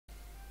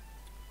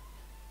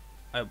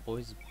Alright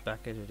boys,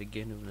 back at it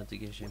again with another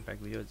Genshin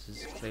Impact video. This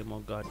is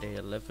Claymore God Day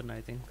 11,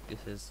 I think. This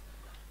is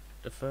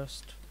the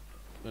first,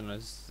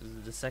 this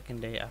is the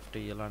second day after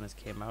Yolana's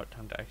came out,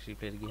 time to actually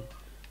play the game.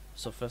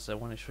 So first I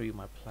want to show you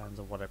my plans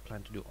of what I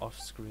plan to do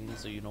off screen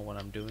so you know what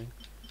I'm doing.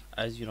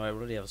 As you know, I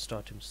already have a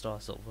Star Team Star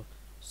Silver.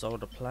 So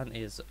the plan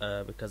is,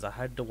 because I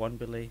had the one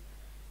belay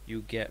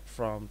you get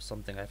from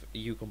something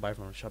you can buy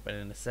from the shop, and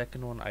in the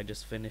second one I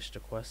just finished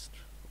the quest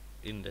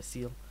in the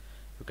seal.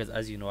 Because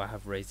as you know, I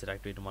have raised it,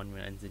 activated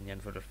monument and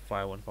Zinyan for the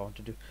fire one if I want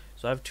to do.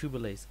 So I have two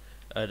belays.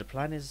 The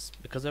plan is,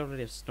 because I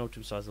already have snow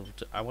tube stars,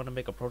 I want to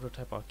make a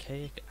prototype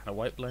archaic and a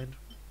white blind.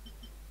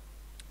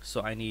 So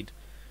I need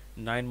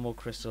 9 more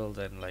crystals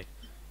and like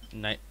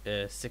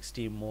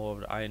 16 more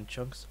of the iron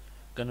chunks.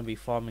 Gonna be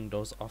farming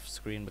those off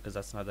screen because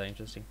that's not that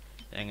interesting.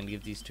 And I'm gonna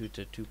give these two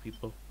to two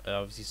people.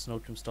 Obviously Snow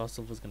Tomb Star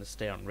Silver is gonna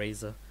stay on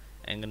Razor.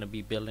 And gonna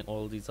be building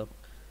all these up.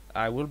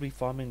 I will be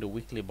farming the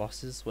weekly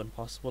bosses when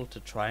possible to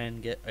try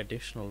and get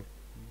additional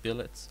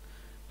billets,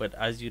 but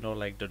as you know,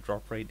 like the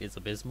drop rate is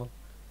abysmal,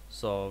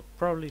 so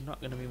probably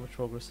not going to be much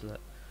progress to that.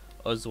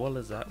 As well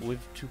as that,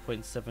 with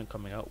 2.7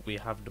 coming out, we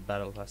have the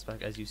battle pass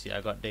back. As you see, I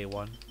got day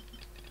 1,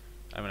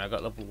 I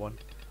got level 1.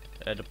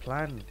 The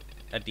plan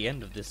at the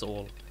end of this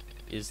all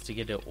is to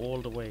get it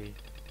all the way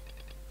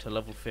to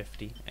level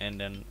 50,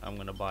 and then I'm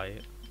going to buy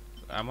it.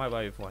 I might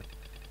buy it for one.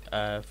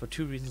 For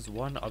two reasons.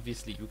 One,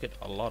 obviously you get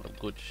a lot of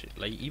good shit.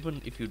 Like,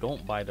 even if you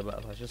don't buy the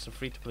battle pass, just a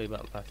free to play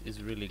battle pass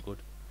is really good.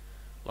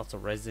 Lots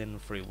of resin,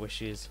 free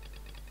wishes,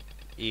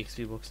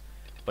 EXP books.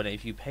 But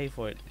if you pay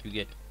for it, you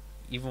get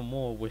even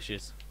more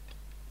wishes,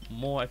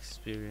 more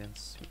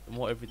experience,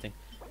 more everything.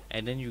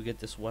 And then you get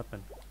this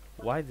weapon.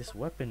 Why this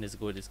weapon is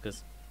good is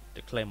because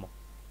the Claymore.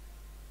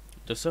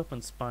 The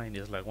Serpent Spine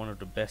is like one of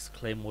the best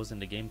Claymores in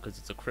the game because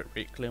it's a crit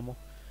rate Claymore.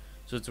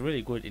 So it's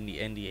really good in the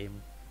end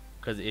game,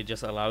 because it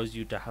just allows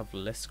you to have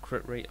less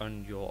crit rate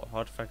on your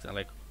artifacts and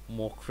like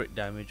more crit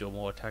damage or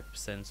more attack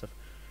percent stuff.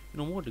 You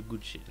know, more the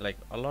good shit. Like,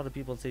 a lot of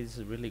people say this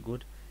is really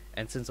good,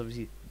 and since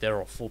obviously there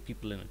are 4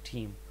 people in a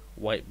team,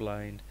 White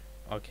Blind,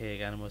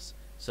 Archaic Animus,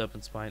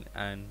 Serpent Spine,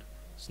 and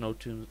Snow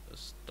Tomb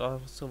Star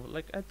Silver,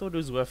 like, I thought it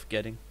was worth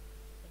getting.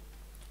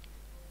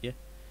 Yeah,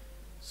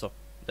 so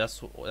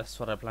that's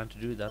what I plan to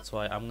do. That's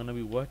why I'm gonna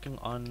be working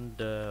on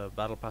the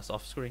battle pass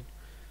off screen.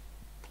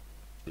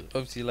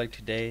 Obviously, like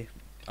today,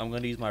 I'm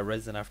going to use my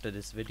resin after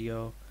this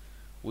video.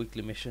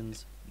 Weekly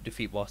missions,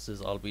 defeat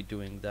bosses, I'll be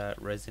doing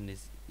that. Resin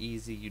is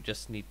easy, you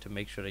just need to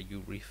make sure that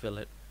you refill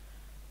it.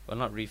 Well,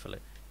 not refill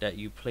it, that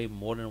you play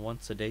more than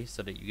once a day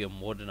so that you get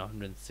more than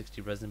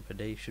 160 resin per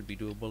day. Should be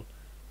doable.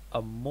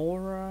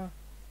 Amora,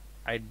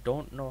 I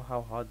don't know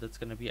how hard that's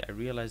going to be. I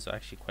realize we're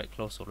actually quite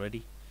close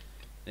already.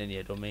 Then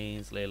yeah,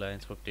 domains, ley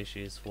lines, cook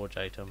dishes, forge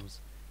items.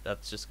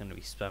 That's just going to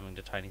be spamming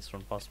the tiniest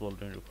one possible,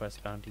 doing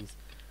request bounties,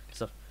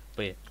 stuff.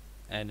 But yeah,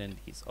 and then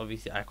these,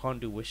 obviously I can't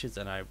do wishes,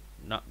 and I'm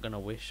not gonna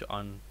wish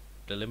on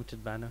the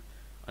limited banner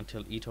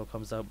until Ito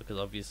comes out, because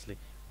obviously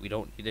we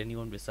don't need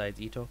anyone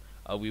besides Ito.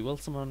 We will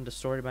summon the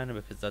story banner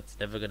because that's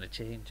never gonna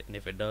change, and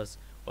if it does,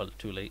 well,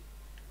 too late.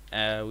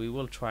 We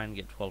will try and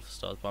get 12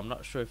 stars, but I'm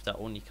not sure if that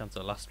only counts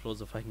the last floors,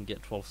 if I can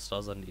get 12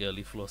 stars on the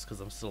early floors, because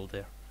I'm still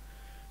there.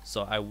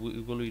 So we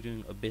will be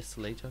doing Abyss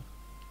later.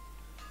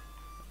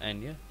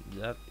 And yeah,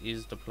 that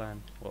is the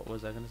plan. What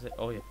was I gonna say?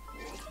 Oh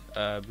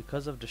yeah,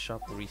 because of the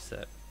shop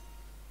reset,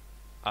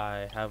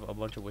 I have a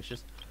bunch of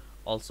wishes.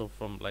 Also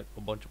from like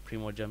a bunch of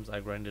primo gems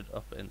I grinded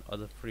up and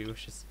other free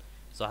wishes.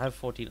 So I have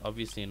 14.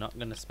 Obviously not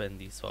gonna spend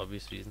these for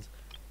obvious reasons,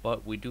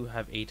 but we do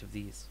have 8 of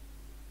these.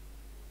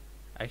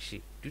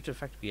 Actually, due to the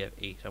fact we have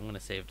 8, I'm gonna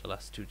save the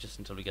last 2 just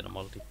until we get a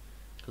multi,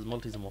 because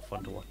multis are more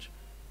fun to watch.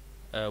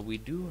 We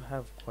do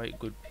have quite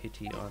good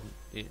pity on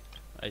it,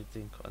 I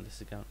think, on this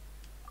account.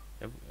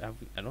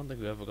 I don't think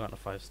we've ever gotten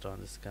a 5-star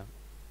on this account,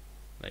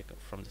 like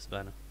from this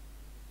banner.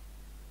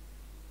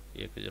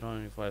 Yeah, because you don't have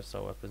any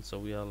 5-star weapons, so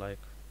we are like,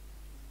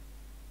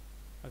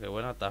 okay,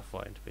 we're not that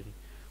far into pity,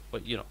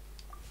 but you know,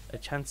 a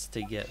chance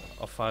to get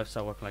a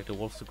 5-star weapon like the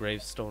Wolf's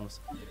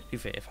Gravestones.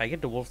 If I get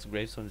the Wolf's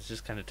Gravestone, it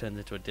just kind of turns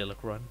into a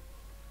Dillic run.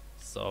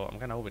 So I'm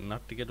kind of hoping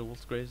not to get the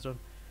Wolf's Gravestone,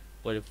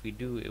 but if we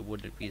do, it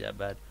wouldn't be that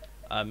bad.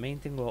 Main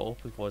thing we're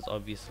hoping for is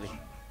obviously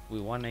we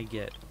want to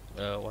get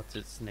what's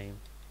its name?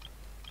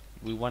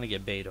 We want to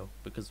get Beto,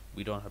 because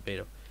we don't have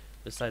Beto.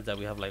 Besides that,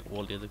 we have like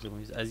all the other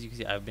Claymores. As you can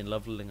see, I've been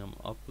leveling them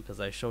up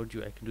because I showed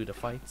you I can do the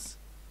fights.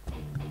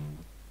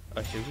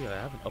 Actually, I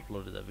haven't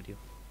uploaded that video.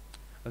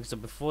 Okay, so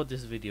before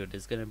this video,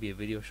 there's gonna be a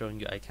video showing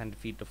you I can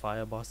defeat the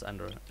fire boss and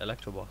the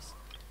electro boss.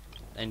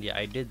 And yeah,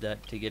 I did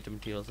that to get the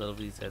materials to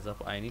level these guys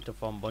up. I need to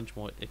farm a bunch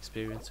more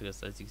experience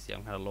because, as you can see,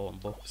 I'm kind of low on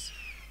books.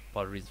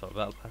 Part of the reason for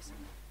battle pass.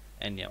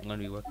 And yeah, I'm gonna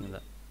be working on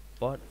that.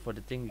 But for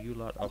the thing you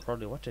lot are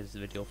probably watching this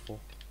video for,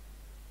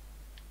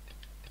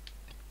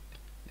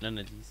 none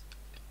of these.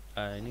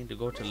 I need to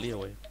go to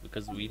LIYUE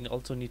because we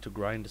also need to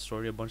grind the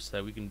story a bunch so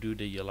that we can do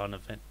the Yolana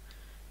event,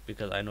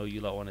 because I know you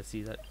lot want to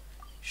see that.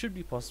 Should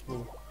be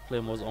possible.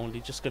 Claymores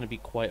only, just gonna be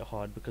quite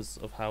hard because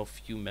of how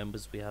few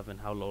members we have and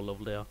how low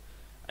level they are.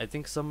 I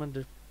think some of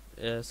the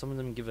some of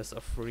them give us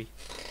a free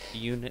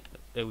unit.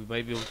 We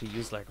might be able to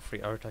use like a free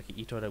Arataki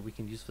Ito that we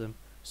can use for them.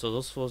 So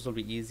those floors will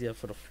be easier.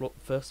 For the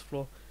first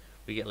floor,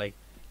 we get like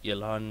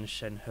Yelan,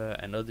 Shenhe,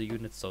 and other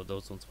units. So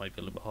those ones might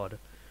be a little bit harder.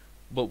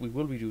 But we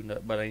will be doing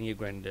that. But I need to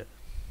grind the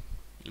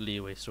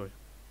LIYUE story.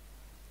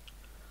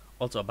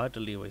 Also about the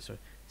LIYUE story,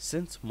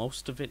 since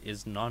most of it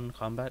is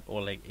non-combat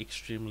or like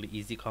extremely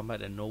easy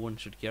combat and no one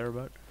should care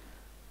about,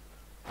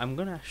 I'm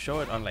gonna show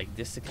it on like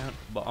this account,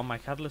 but on my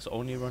Catalyst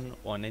only run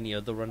or on any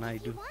other run I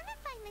do,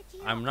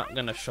 I'm not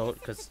gonna show it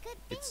because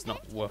it's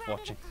not worth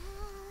watching.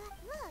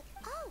 Look,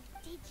 oh,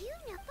 did you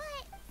know?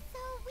 But, so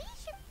we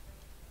should...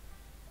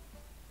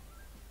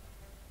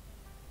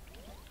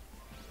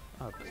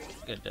 Oh,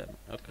 good damn.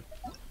 Okay.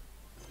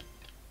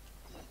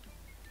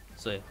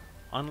 So yeah,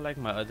 unlike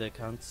my other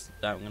accounts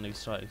that I'm gonna be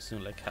starting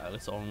soon, like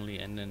Catalyst only,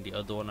 and then the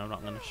other one I'm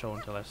not gonna show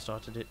until I've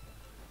started it,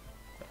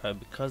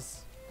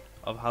 because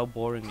of how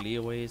boring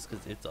LIYUE is,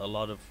 because it's a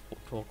lot of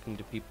talking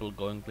to people,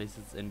 going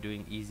places, and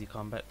doing easy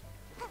combat.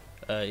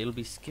 It'll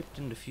be skipped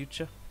in the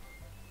future.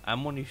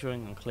 I'm only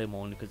showing on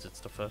Claymore only because it's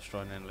the first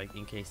run, and like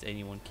in case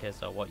anyone cares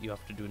about what you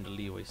have to do in the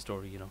LIYUE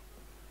story, you know.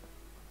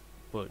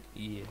 But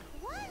yeah.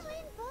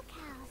 Wildland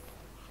Bookhouse.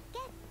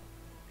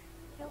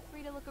 Feel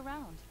free to look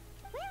around.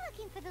 We're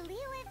looking for the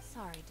LIYUE...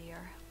 Sorry, dear.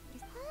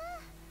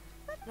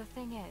 What? The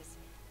thing is,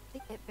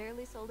 it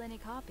barely sold any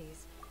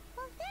copies.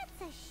 Well, that's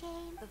a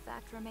shame. The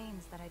fact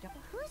remains that I don't...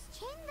 Who's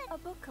Chin? A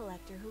book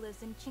collector who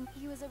lives in Ching.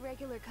 He was a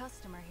regular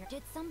customer here.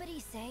 Did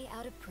somebody say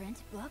out of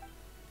print book?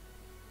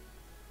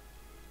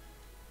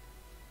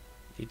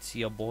 It's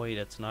your boy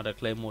that's not a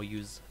Claymore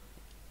user.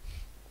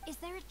 Is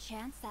there a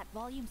chance that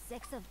volume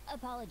 6 of...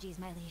 Apologies,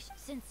 my liege.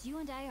 Since you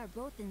and I are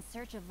both in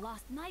search of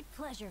lost... My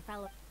pleasure,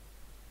 fellow...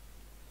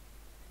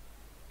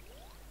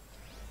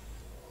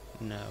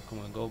 Now, come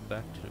on, go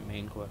back to the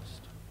main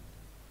quest.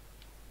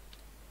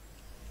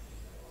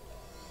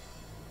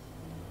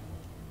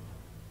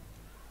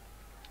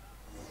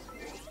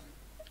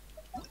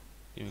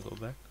 Can we go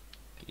back?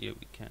 Yeah,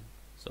 we can.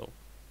 So,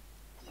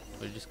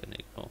 we're just gonna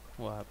ignore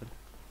what happened.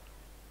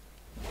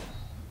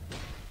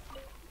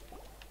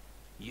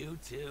 You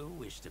two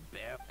wish to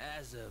bear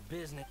as a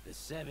business the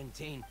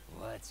 17.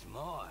 What's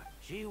more,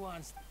 she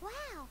wants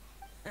Wow.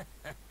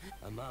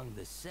 among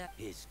the set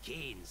is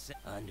keen.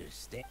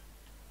 Understand?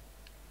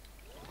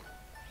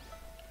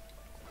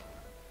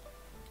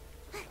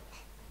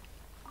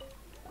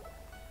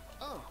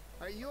 Oh,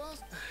 are you all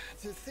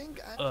to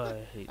think?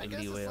 I hate I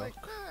guess LIYUE. it's like,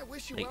 I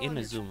wish you Like well on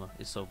your Inazuma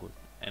is so good,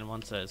 and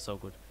Onsa is so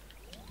good.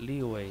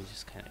 LIYUE is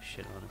just kind of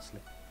shit, honestly.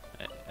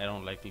 I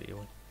don't like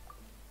LIYUE.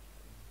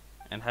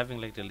 And having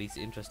like the least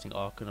interesting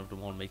arc of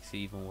them all makes it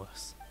even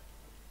worse.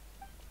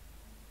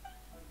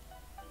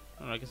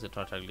 I guess the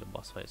Tartaglia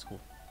boss fight is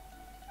cool.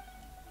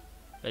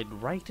 Like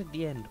right at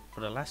the end for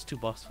the last two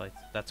boss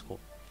fights, that's cool.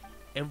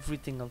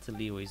 Everything else in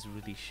LIYUE is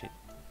really shit.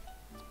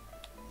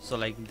 So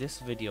like this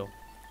video,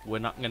 we're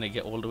not gonna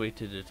get all the way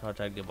to the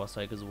Tartaglia boss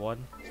fight because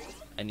one,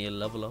 I need to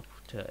level up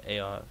to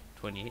AR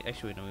 28.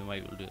 Actually, no, we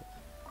might be able to do it.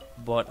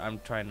 But I'm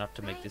trying not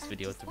to make this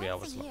video Just 3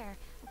 hours once a long. year.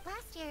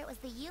 Last year it was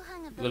the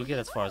Yuhang of the We'll get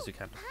as far Liyue. as we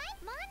can.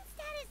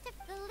 Mondstadt is the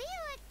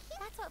LIYUE.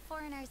 That's what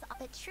foreigners...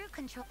 But true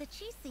control... The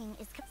Chising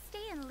is...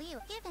 Stay in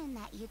LIYUE. Given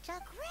that you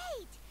just...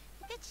 Great!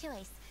 Good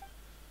choice.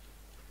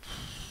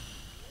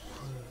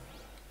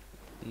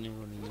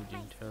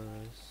 Neo-Legion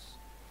terrorists.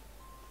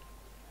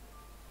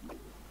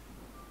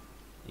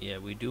 Yeah,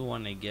 we do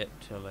want to get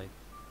to like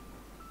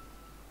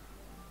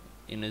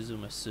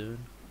Inazuma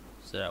soon,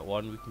 so that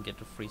one we can get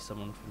to free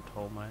someone from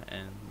Toma,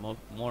 and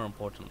more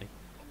importantly,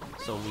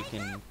 so we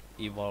can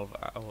evolve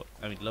our,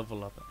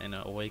 level up and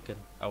awaken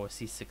our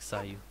C6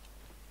 Sayu.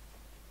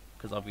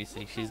 Because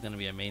obviously she's gonna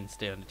be a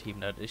mainstay on the team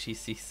now that she's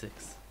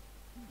C6.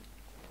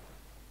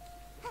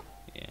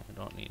 Yeah, I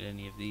don't need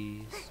any of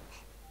these.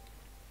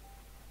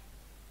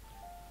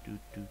 Paimon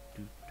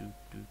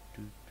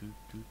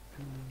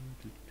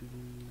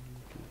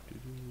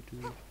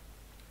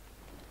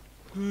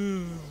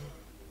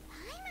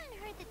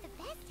heard that the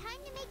best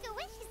time to make a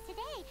wish is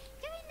today,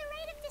 during the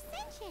rite of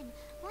dissension.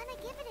 Wanna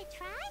give it a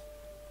try?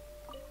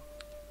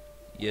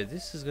 Yeah,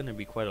 this is gonna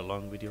be quite a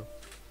long video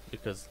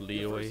because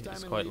LIYUE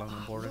is quite long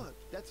and boring.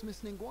 Look, that's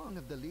Miss Ningguang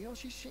of the Liu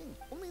Shixing.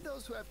 Only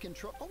those who have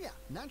control. Oh yeah,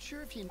 not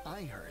sure if you.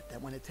 I heard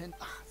that when attend.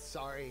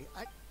 Sorry,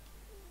 I.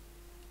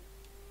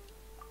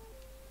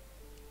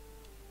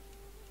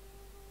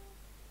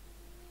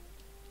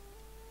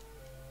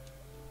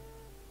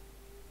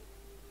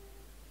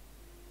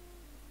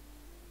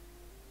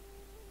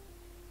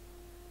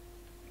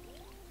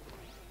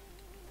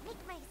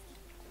 Make my...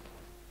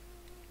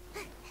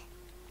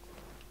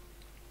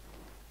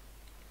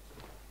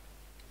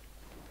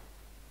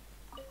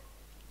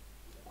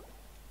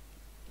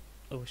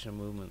 I wish the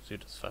movements were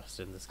just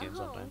faster in this game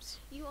sometimes.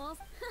 You all...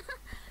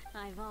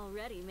 I've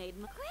already made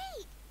my...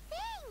 Great!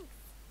 Thanks!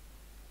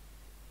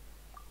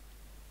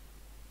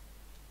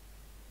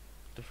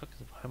 What the fuck is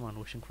the Paimon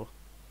wishing for?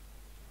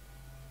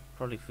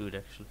 Probably food,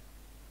 actually.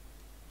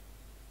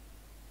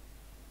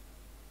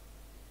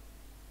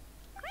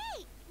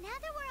 Great! Now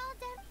that we're all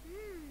done...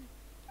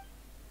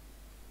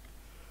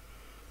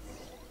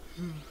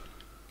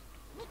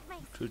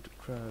 To the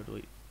crowd,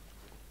 wait.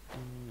 I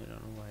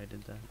don't know why I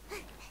did that.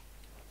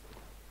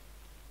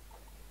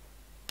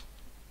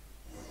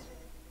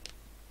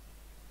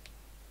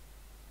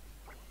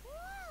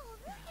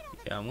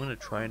 Yeah, I'm gonna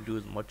try and do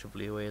as much of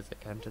LIYUE as I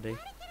can today,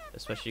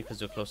 especially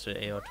because we're close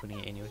to AR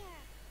 28 anyway.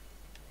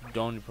 The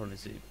only problem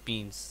is it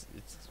means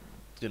it's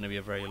gonna be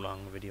a very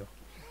long video,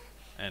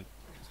 and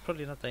it's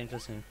probably not that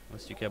interesting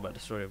unless you care about the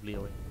story of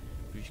LIYUE.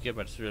 If you care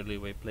about the story of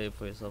LIYUE, play it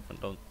for yourself and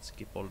don't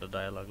skip all the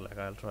dialogue like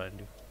I'll try and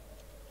do.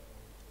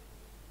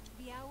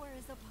 The hour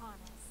is upon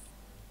us.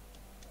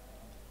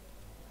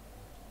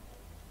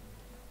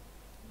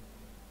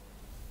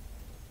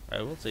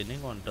 I will say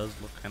Ningon does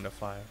look kind of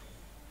fire.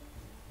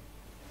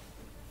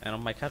 And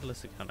on my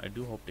Catalyst account, I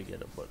do hope to get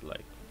it, but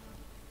like,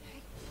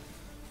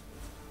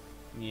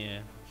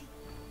 yeah.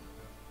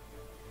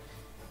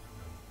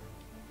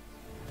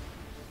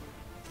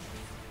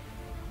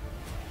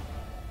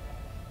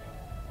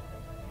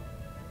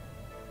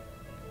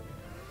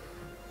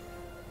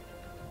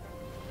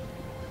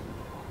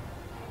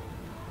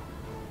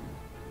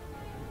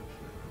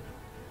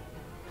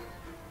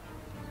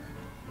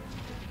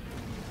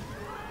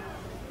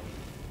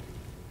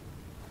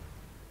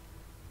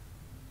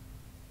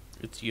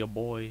 It's your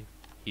boy.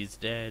 He's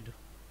dead.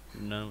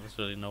 None of us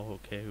really know who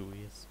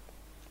he is.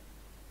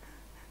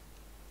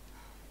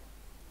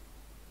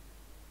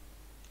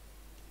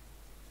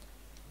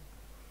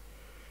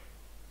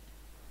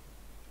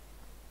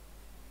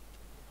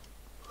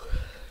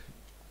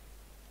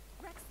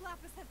 Rex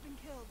Lapis have been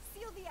killed.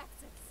 Seal the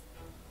exits.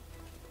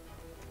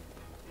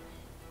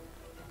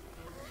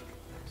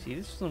 See,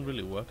 this doesn't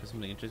really work as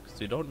something interesting because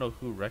we don't know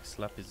who Rex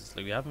Lapis is.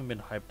 Like, we haven't been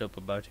hyped up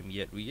about him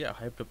yet. We get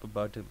hyped up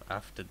about him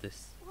after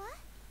this. What?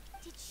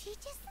 Did she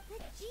just... The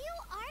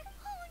Geo-Arc?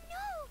 Oh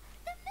no!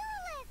 The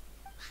Millilith!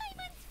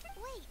 Paimon's...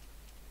 Wait.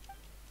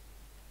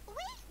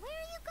 Wait, where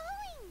are you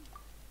going?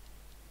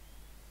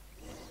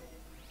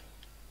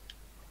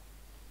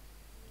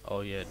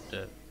 Oh yeah,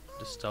 the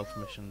stealth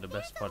mission, the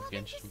best part of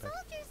Genshin Impact.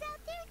 Soldiers out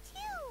there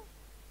too.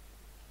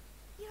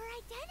 Your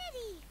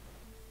identity.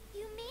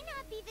 You may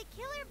not be the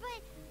killer,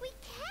 but we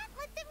can't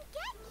let them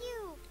get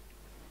you.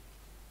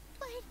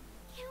 But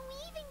can we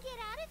even get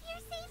out of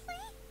here safely?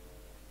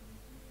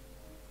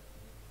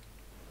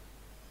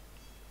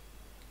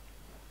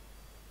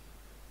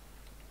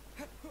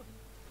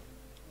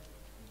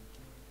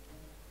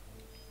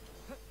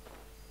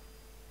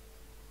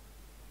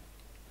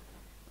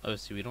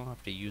 Obviously, we don't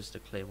have to use the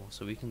Claymore,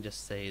 so we can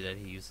just say that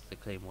he uses the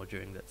Claymore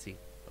during that scene,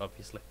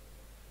 obviously.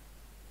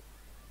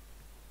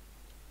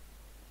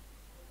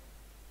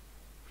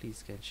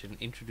 Please, Genshin,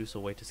 introduce a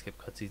way to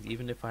skip cutscenes,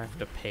 even if I have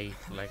to pay,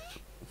 like,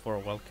 for a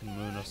welcome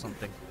moon or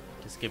something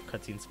to skip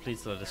cutscenes.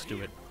 Please let us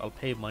do it. I'll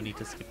pay money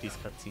to skip these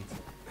cutscenes.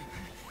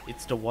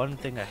 It's the one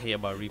thing I hate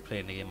about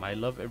replaying the game. I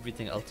love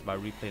everything else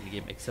about replaying the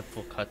game except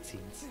for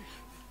cutscenes.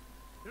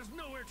 There's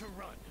nowhere to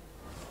run.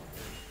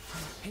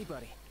 Hey,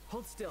 buddy,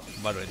 hold still.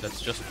 By the way, that's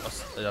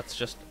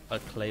just a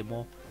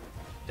Claymore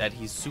that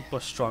he's super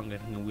strong and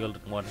can wield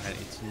in one hand.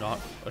 It's not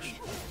a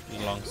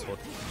long sword.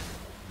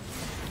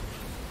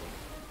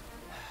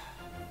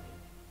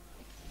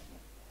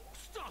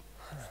 Stop!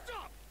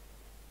 Stop!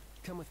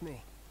 Come with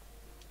me.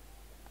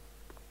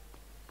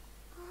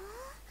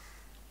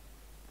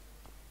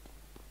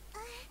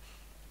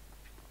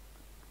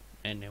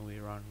 And then we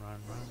run.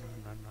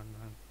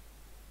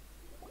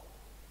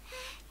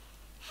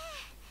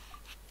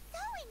 So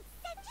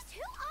incensed.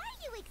 Who are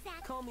you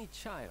exactly? Call me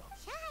Child.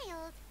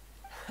 Child.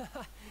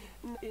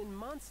 In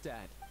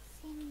Mondstadt.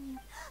 You're...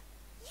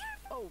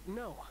 Oh,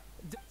 no.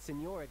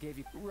 Senora gave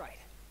you... Right.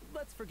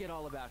 Let's forget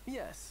all about...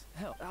 Yes.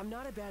 Hell, I'm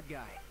not a bad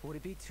guy. Would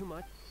it be too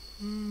much?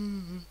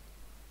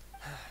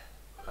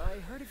 I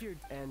heard of your...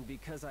 And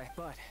because I...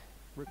 But...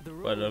 The But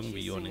rumor I'm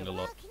she's yawning a singing-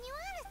 lot. Well, can you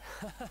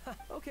honest...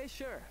 Okay,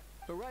 sure.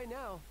 But right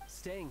now,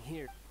 staying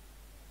here.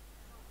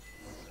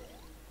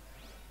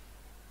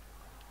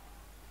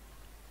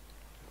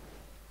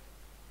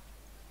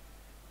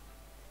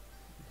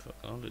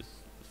 I'll just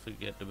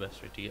forget the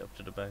best way to get up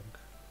to the bank.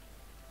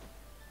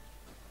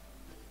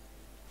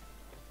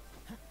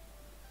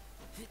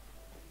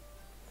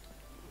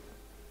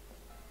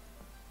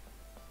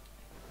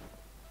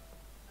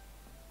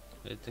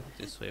 I think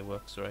this way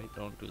works, right?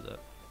 Don't do that.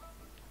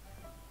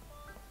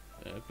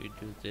 If you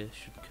do this,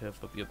 should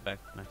curve up your back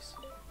nice.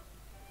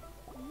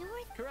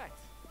 North... Correct.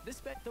 This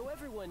bet, though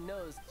everyone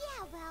knows...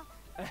 Yeah, well...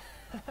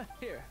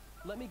 Here,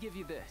 let me give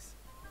you this.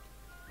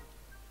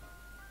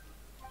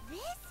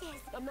 This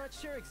is... I'm not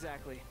sure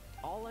exactly.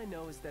 All I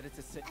know is that it's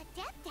a...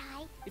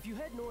 Adepti? If you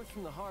head north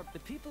from the harbor, the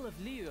people of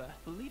LIYUE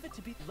believe it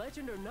to be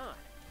legend or not.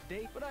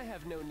 But I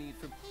have no need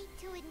for... Hate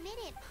to admit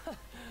it.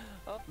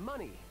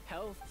 money,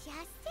 health,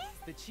 Justice?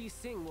 the Chi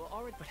Sing will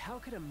already... But how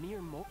could a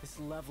mere this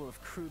level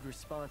of crude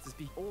responses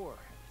be... Or,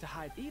 to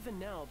hide... Even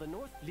now, the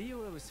North...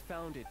 LIYUE was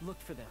founded. Look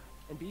for them.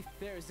 And if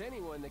there's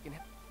anyone that can...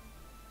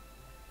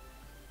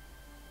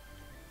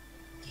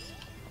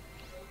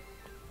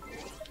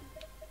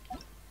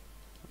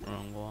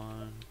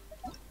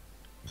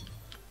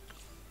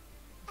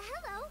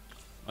 Hello?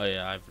 Oh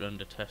yeah, I've done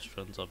the test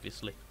runs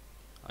obviously.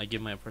 I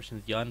give my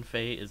impressions.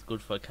 Yanfei is good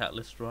for a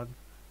catalyst run,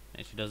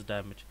 and she does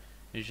damage.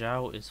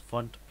 Zhao is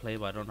fun to play,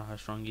 but I don't know how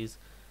strong he is.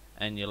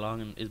 And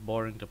Yulong is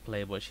boring to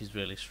play, but she's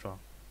really strong.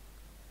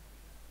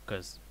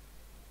 Because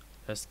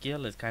her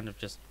skill is kind of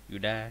just you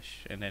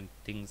dash and then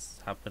things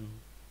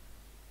happen.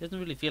 It doesn't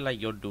really feel like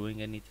you're doing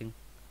anything.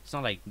 It's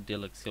not like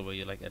Deluxe skill where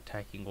you're like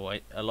attacking, or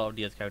a lot of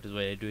the other characters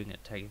where you're doing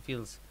attack. It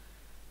feels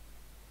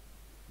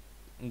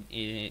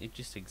it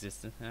just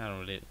exists. I don't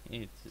really.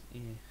 Yeah.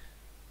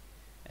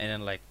 And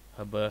then like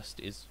her burst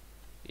is,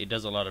 it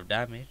does a lot of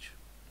damage,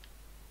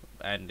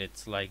 and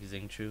it's like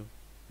Xingqiu,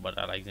 but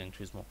I like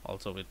Xingqiu's more.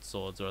 Also with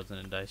swords rather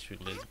than dice string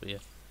blades. But yeah,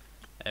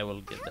 I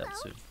will get that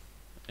soon.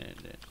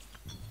 And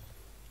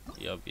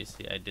yeah,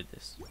 obviously I did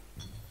this.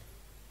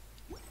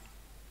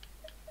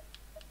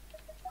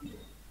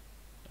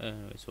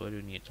 Anyway, so I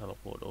do need to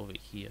teleport over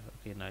here.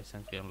 Okay, nice.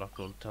 Thank you. Unlocked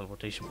all the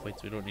teleportation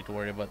points. We don't need to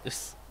worry about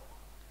this.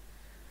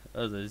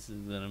 Otherwise, this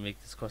is gonna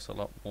make this quest a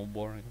lot more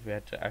boring if we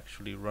had to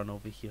actually run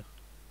over here.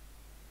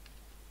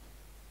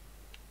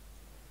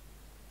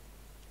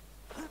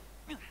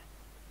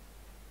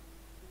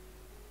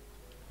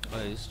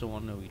 This is the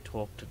one that we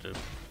talk to the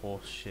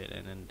horse shit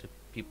and then the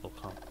people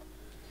come.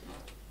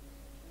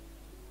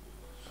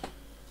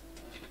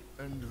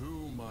 And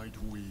who might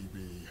we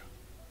be?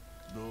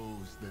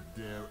 Those that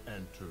dare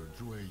enter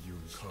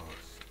LIYUE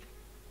Karst.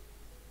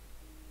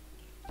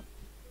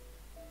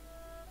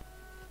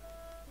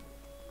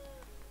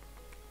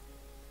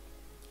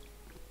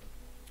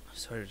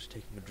 Sorry, just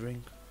taking a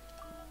drink.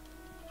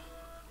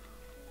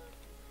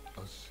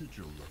 A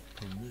sigil of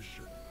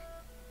permission.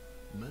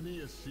 Many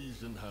a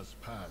season has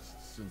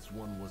passed since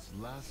one was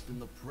last in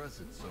the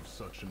presence of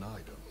such an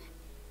item.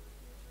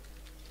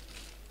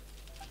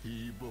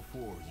 He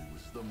before you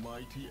is the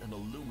mighty and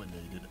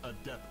illuminated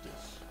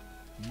Adeptus,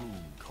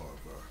 Moon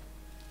Carver.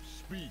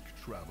 Speak,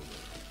 traveler.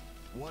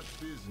 What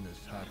business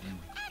have you?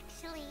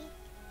 Actually,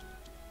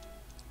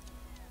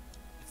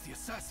 It's the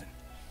assassin.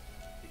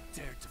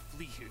 They dared to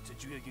flee here to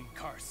LIYUE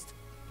Karst.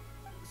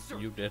 Sir,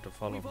 You dare to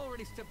follow we've me.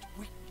 already stepped.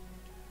 We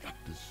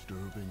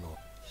Disturbing all.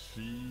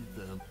 See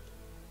them.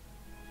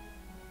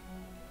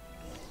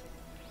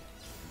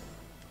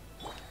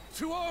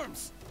 to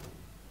arms.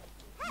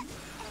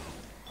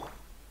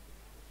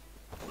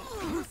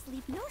 we must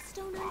leave no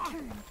stone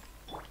unturned.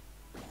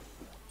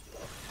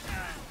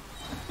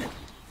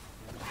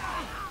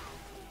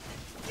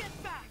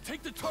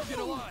 Take the target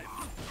alive.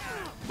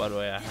 By the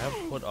way, I have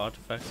put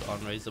artifacts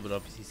on Razor, but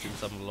obviously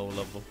since I'm low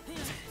level,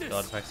 the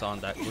artifacts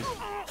aren't that good.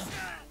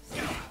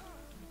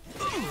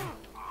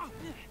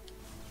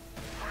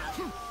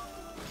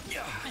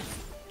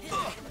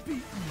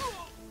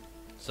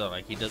 So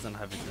like he doesn't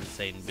have his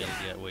insane build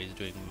yet where he's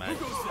doing mad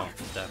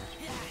bounce damage.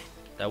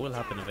 That will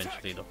happen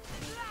eventually though.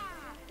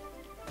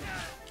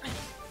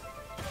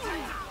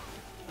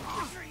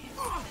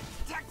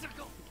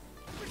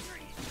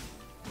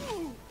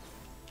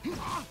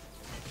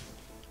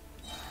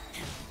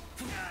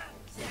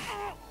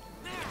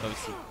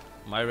 Obviously,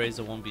 my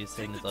Razor won't be the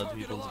same as other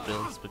people's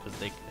builds because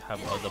they have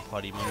other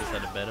party members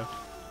that are better.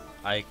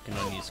 I can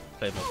only use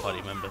Claymore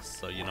party members,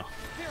 so you know.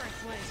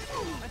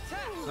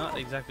 Not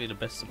exactly the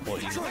best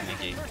support unit in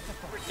the game.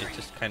 It's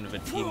just kind of a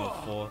team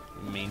of 4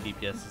 main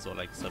DPSs or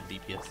like sub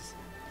DPSs.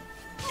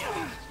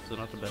 So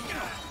not the best.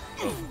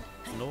 So,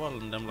 no one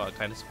of them like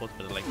kind of supports,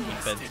 but they're like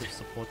defensive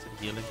supports and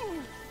healing.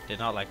 They're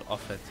not like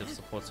offensive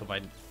support, so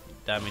my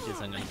damage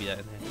isn't gonna be that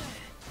enhanced.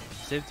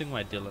 Same thing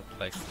with my Dylan.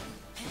 Like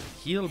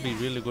he'll be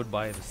really good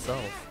by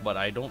himself, but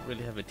I don't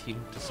really have a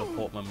team to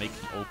support him, make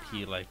him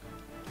OP like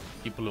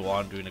people who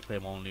aren't doing a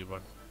claim only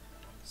run.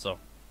 So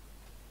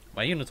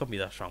my units won't be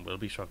that strong, but it'll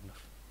be strong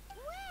enough.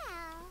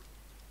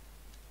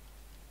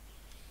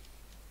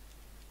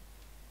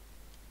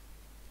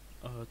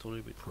 Well, It's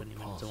only been 20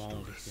 minutes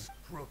long this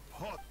year.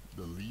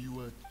 The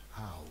LIYUE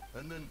how?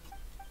 And then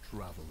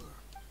traveler.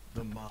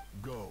 The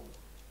go.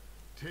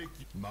 Take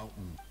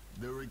mountain.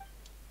 There.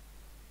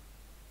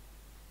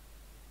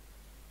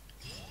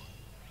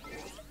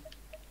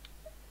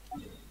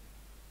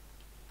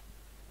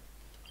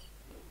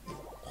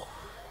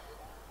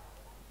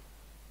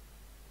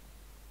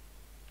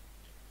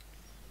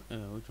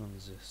 Which one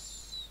is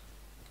this?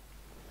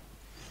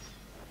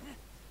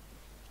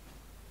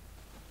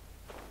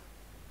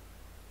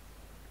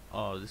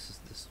 Oh, this is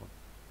this one.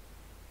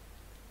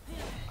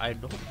 I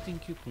don't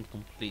think you can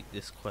complete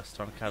this quest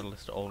on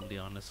Catalyst only,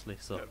 honestly,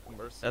 so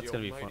that's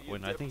gonna be fun.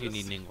 Wait, I think you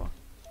need Ningguang.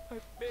 I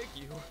beg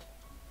you,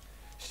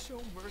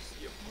 show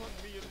mercy upon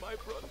me and my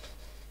brother.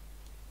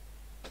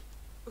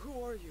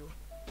 Who are you?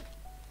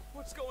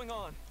 What's going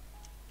on?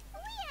 we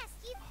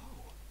asked you.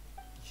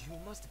 Oh, you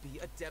must be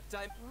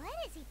Adepti.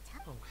 What is he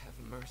talking? Oh, have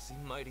mercy,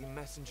 mighty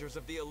messengers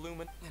of the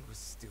Illumin. It was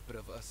stupid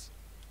of us.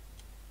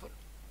 But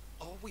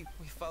we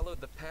followed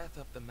the path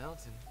up the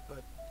mountain,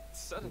 but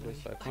suddenly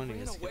I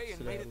ran away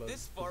and made it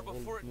this far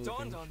before it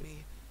dawned on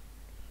me.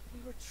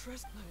 We were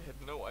I had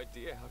no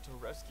idea how to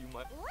rescue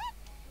my... What?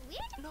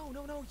 Weird?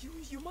 No,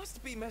 you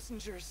must be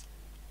messengers.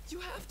 You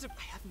have to...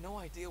 I have no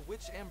idea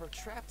which Amber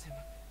trapped him.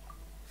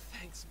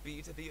 Thanks must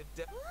be to the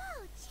adept.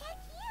 Whoa, check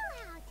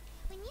you out.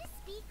 When you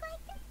speak like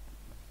that.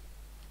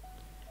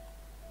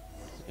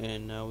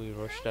 And now we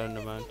rush down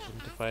the mountain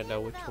to find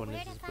out which one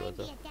is his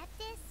brother.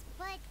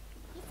 But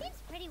he seems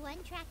pretty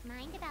one-track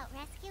mind about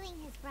rescuing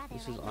his brother.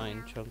 This is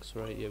iron chunks,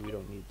 right? Yeah, we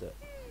don't need that.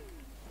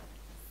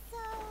 So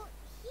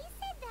he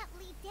said that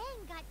Li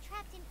Deng got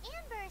trapped in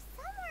amber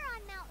somewhere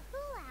on Mount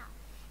Hulao,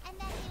 and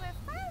that they were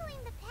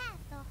following the path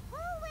the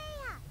whole way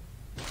up.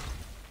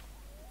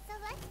 So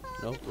let's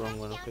follow the path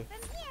down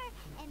from here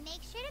and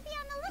make sure to be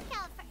on the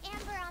lookout for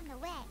amber on the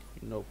way.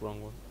 Nope,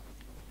 wrong one.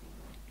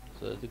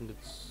 So I think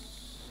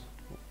it's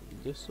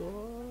this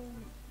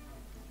one.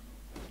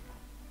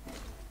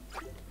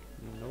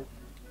 Nope.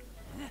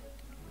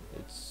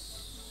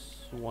 It's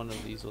one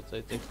of these ones,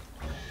 I think.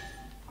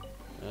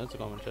 Yeah, that's a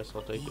common chest,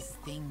 I'll take it. These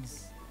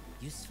things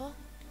useful?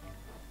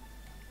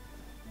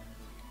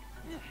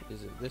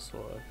 Is it this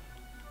one?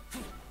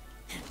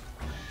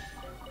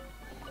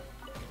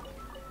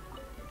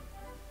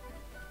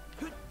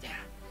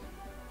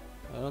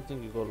 I don't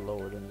think you go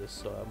lower than this,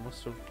 so I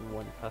must have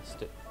went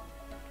past it.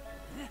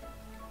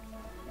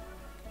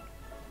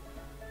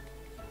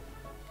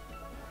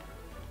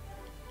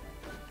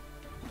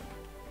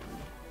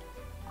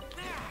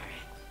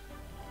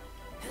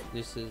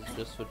 This is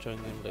just for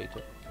chunking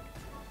later.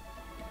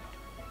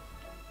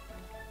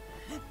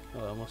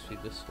 Oh, it must be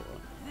this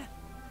one.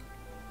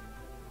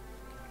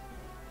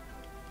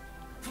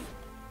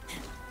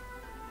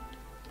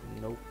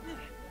 Nope.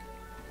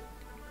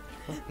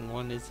 Which fucking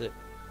one is it?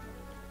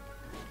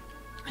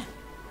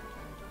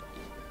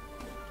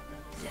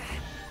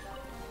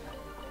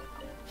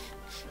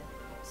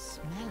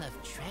 Smell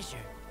of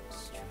treasure.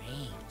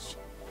 Strange.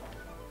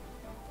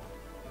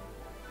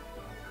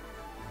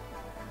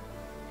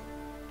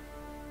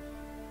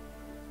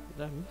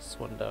 Did I miss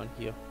one down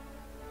here?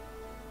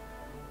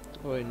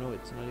 Oh wait, no,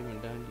 it's not even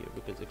down here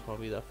because it can't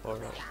be that far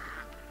out.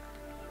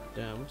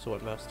 Damn, so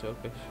what last two?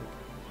 Okay,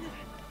 sure.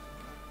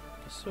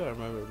 I swear I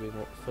remember it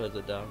being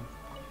further down.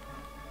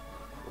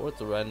 Or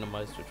it's a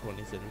randomized to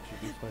 20s and it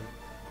should be fine.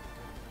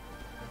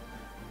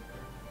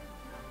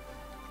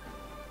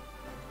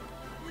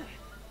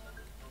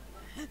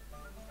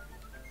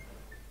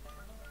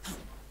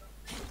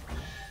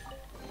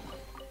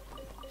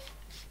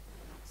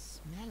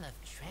 Smell of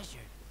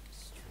treasure.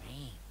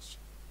 Strange.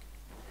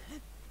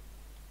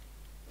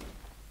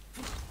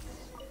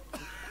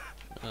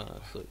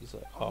 So he's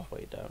like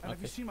halfway down.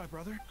 Have you seen my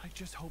brother? I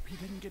just hope he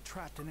didn't get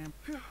trapped in him.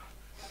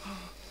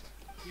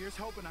 Here's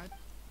hoping I...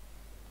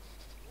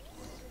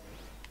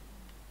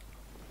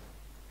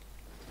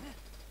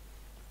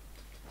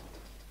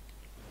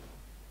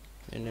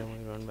 And then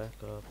we run back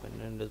up and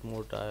then there's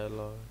more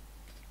dialogue.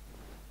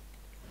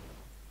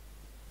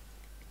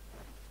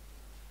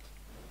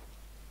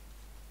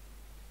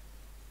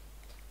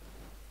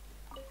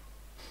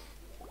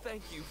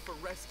 Thank you for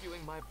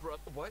rescuing my brother.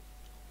 What?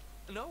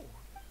 No.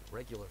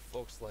 Regular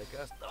folks like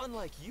us,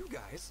 unlike you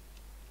guys.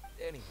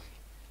 Anyway,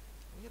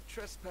 we have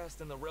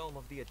trespassed in the realm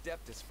of the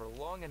Adeptus for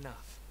long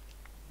enough.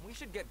 We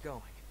should get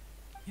going.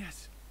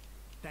 Yes.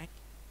 Thank...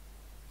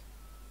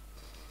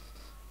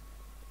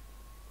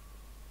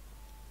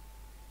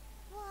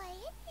 Boy,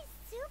 it'd be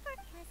super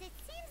because it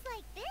seems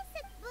like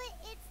this,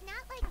 but it's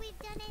not like we've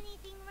done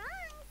anything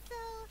wrong, so...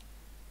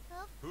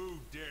 Oh. Who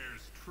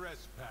dares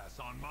trespass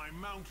on my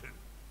mountain?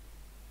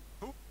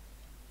 Who?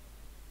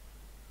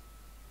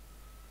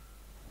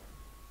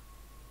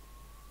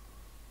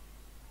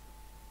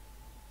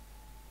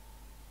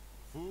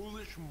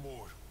 Foolish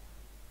mortal,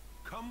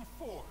 come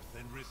forth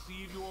and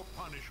receive your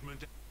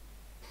punishment.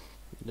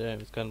 Damn,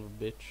 he's kind of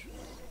a bitch.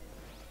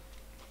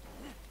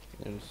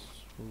 And just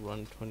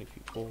run 20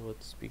 feet forward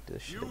to speak to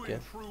this shit You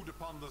again. intrude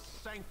upon the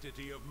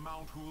sanctity of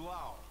Mount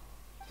Hulao.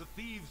 The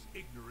thieves'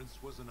 ignorance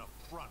was an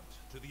affront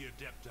to the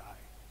Adepti.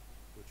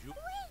 But you...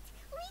 Wait!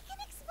 We can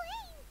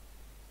explain!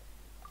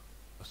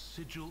 A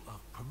sigil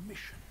of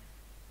permission.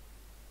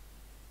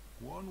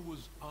 One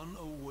was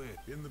unaware.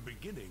 In the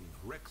beginning,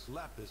 Rex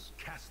Lapis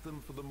cast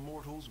them for the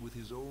mortals with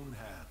his own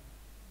hand.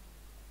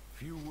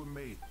 Few were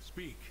made.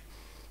 Speak.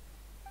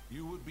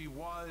 You would be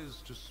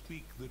wise to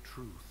speak the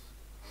truth.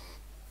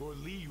 For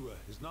LIYUE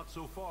is not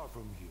so far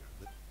from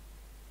here.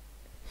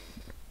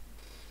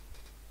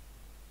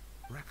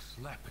 Rex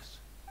Lapis.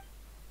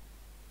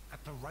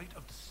 At the rite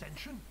of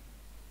dissension?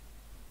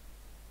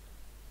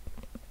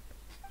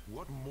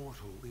 What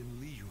mortal in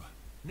LIYUE,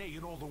 nay,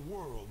 in all the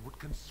world, would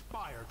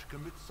conspire to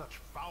commit such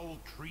foul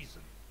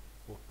treason?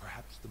 Or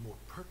perhaps the more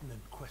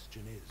pertinent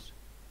question is,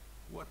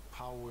 what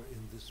power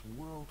in this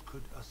world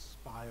could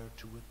aspire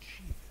to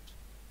achieve it?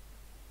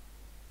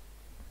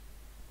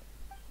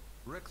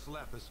 Rex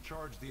Lapis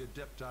charged the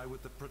Adepti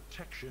with the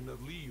protection of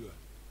LIYUE.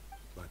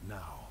 But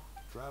now,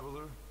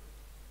 traveler,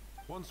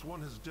 once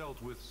one has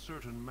dealt with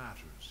certain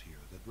matters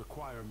here that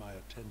require my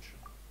attention.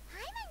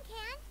 Paimon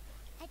can!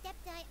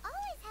 Adepti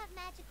always have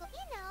magical,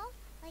 you know,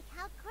 like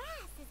how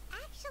grass is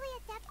actually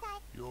Adepti.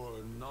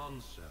 Your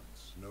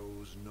nonsense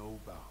knows no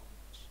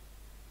bounds.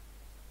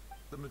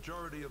 The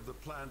majority of the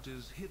plant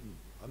is hidden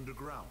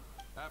underground.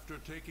 After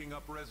taking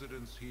up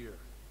residence here,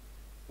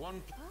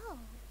 One. Oh.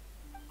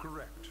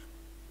 Correct.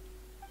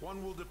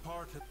 One will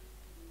depart.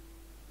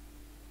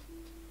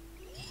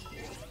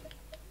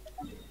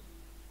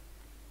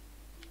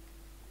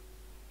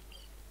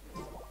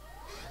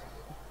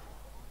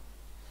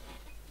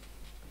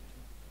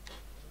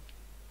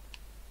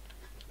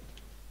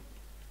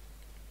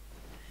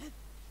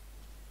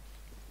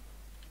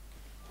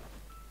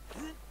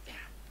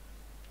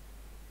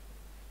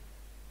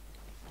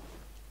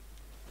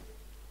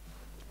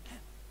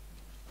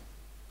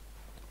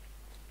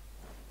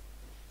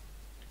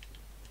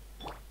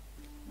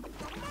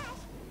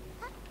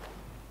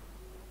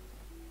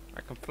 I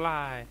can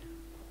fly.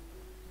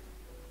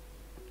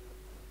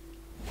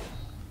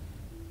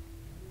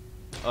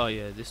 Oh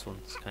yeah, this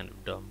one's kind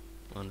of dumb,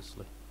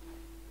 honestly.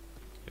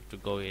 You have to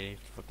go in, you have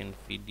to fucking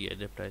feed the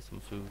Adepti some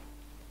food.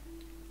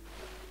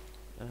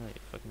 Ah,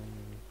 you fucking...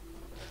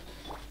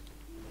 I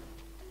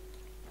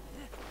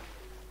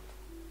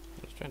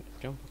was trying to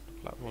jump off the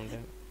platform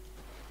down.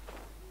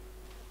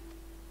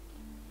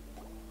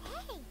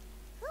 Hey,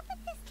 who put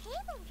this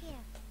cable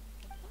here?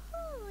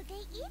 Oh,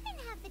 they even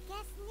have the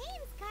guest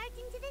names carved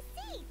into the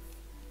seats.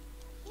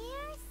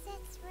 Here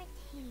sits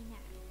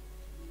Retainer.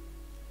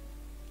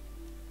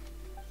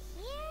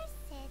 Here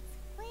sits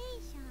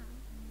Huijang.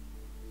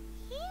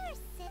 Here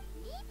sits...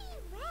 Maybe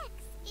Rex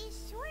is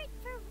short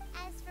for...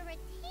 As for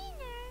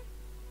Retainer...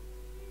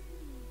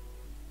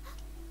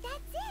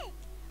 That's it!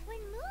 When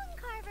Moon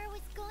Carver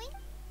was going...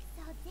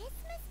 So this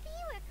must be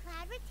where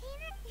Cloud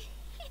Retainer...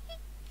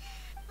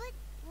 But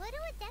what do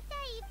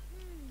Adepti...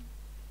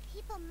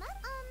 People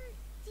must...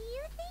 do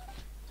you think...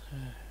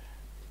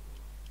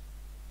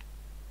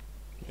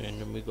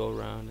 And then we go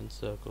around in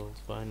circles,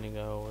 finding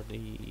out what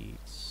he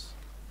eats.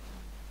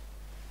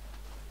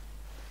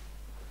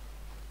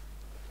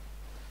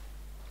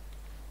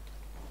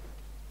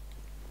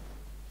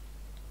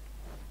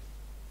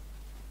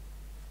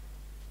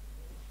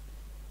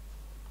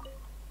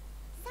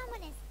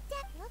 Someone is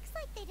dead. Looks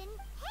like they didn't...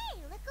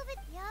 Hey, look over...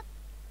 Yup.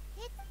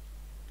 It's...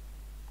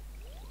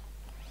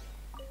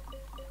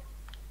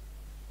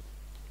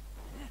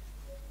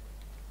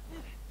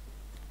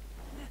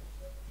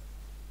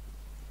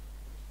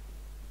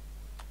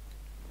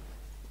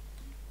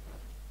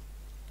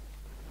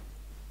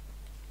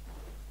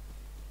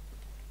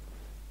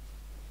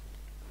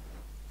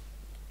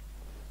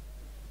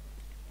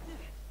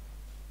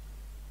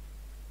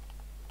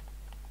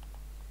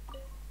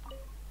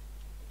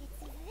 It's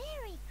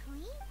very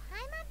clean.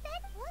 Paimon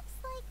bed looks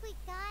like we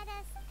got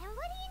us. And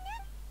what do you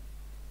know?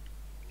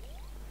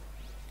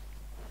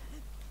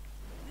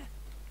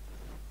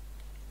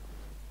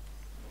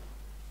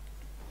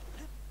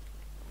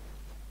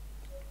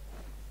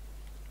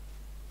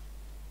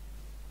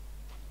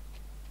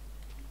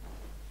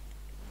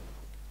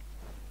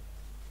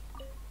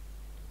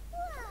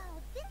 Wow,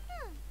 this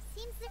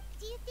seems that...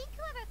 Do you think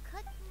whoever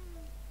cooked...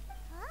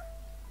 Huh?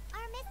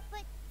 Our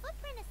but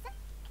footprint is...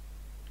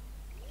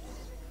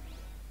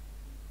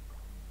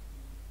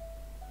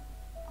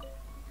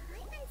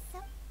 I'm so...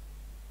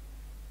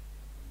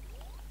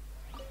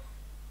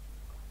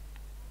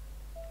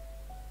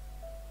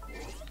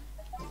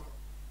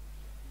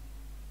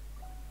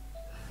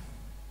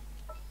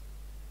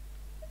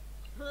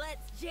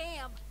 Let's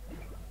jam!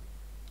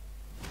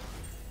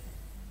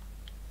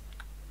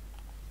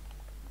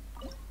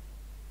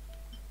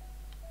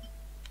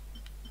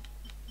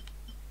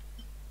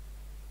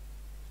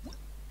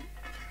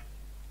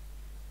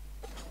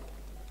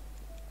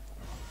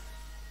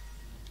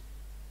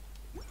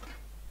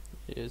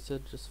 Yeah, it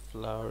said just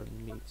flour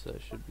and meat, so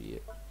that should be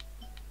it.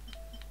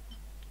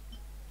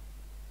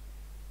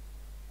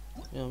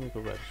 Yeah, I'll make a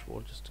radish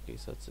bowl just in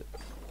case that's it.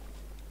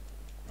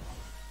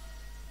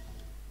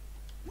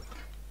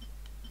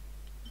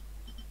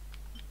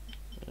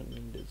 And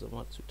then there's a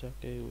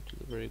matsutake, which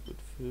is a very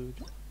good food.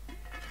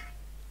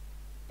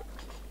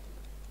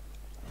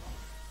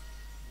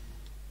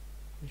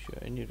 I'm sure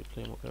I knew the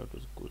Claymore character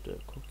was good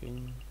at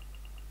cooking.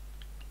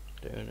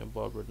 Darren and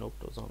Barbara, nope,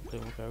 those aren't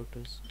Claymore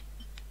characters.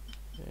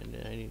 And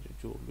then I need a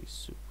jewelry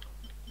soup.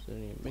 So I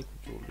need to make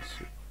a jewelry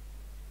soup.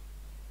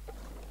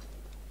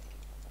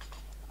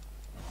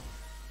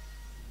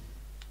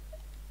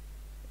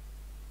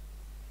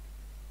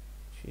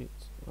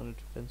 Sheets on a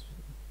defense.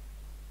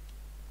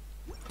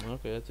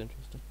 Okay, that's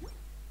interesting.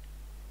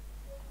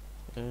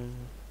 I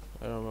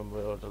don't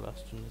remember what the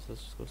last one is.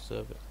 Let's just go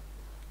serve it.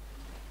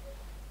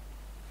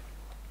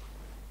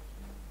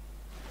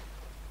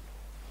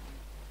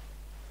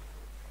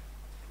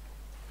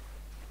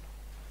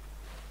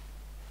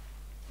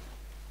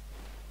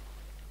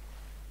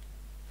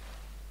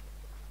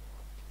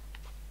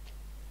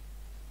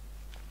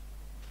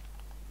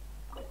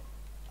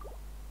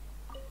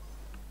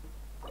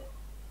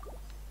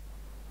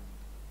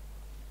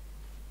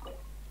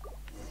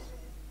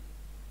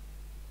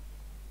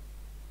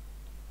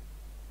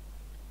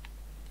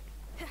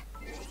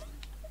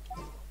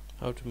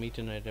 How to meet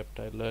an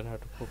Adepti, learn how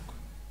to cook.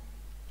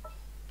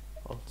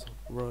 Also,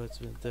 bro, it's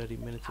been 30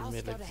 minutes, we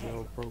made like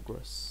zero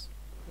progress.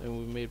 And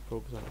we made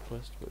progress on the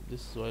quest, but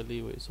this is why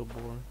LIYUE is so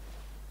boring.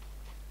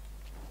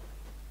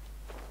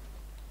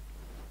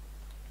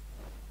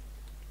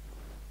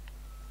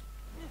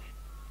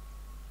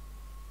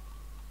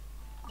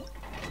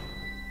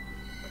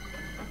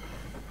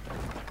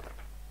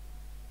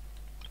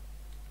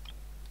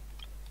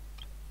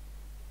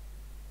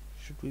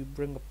 should we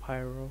bring a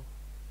pyro?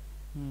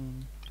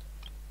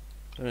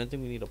 I don't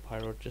think we need a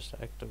pyro just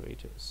to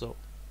activate it. So,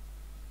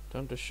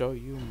 time to show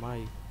you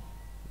my,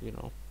 you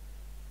know,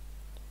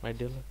 my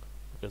Diluc.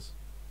 Because,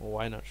 well,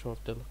 why not show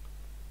off Diluc?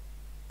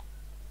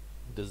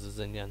 This is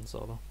in Yan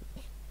solo.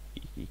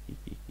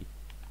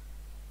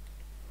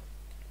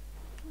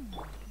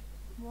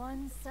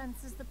 One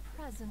senses the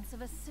presence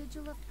of a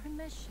sigil of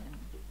permission.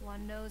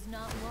 One knows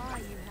not why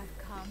you have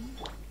come,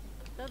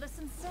 though the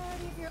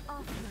sincerity of your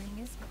offering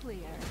is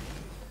clear.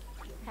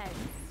 Hence,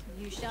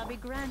 you shall be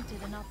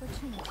granted an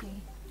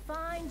opportunity.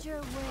 Find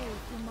your way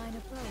through mine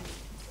abode,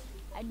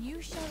 and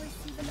you shall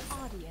receive an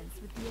audience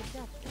with the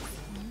Adeptus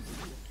whom you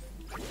seek.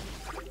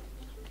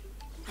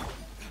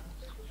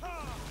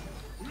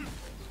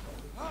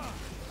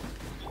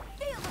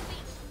 Feel the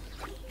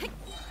beat!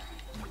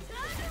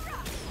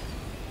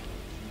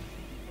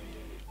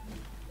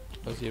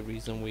 That's the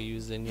reason we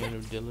use Zinyan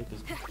or Diluc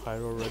is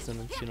Pyro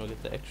Resonance, you know,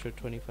 get the extra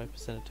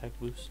 25% attack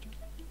boost.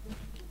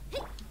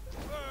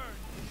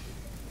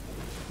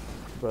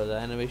 Bro, the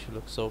animation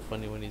looks so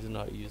funny when he's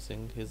not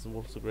using his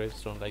Wolves of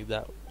Gravestone like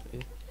that.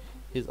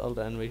 His ult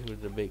animation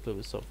with the bait club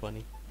is so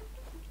funny.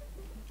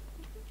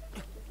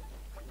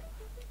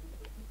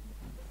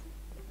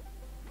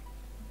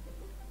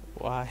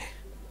 Why?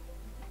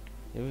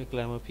 Let me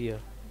climb up here.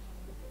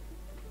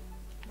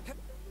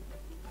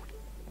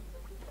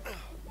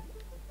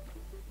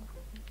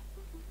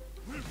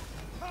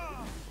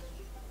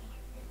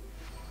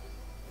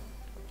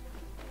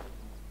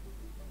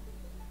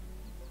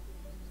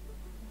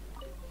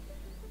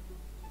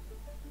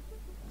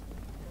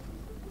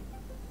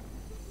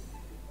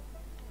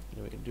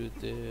 Let me do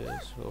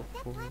this. Go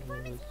That platform is forwards.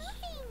 moving!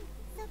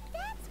 So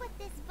that's what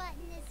this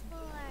button is for!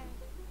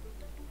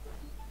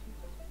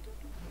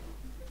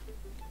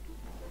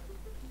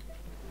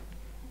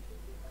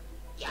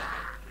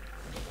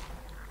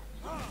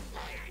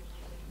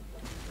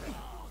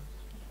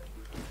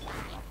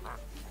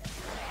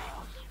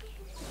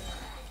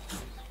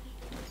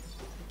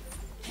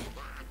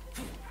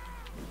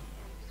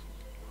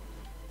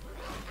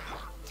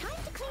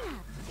 Time to clean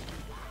up!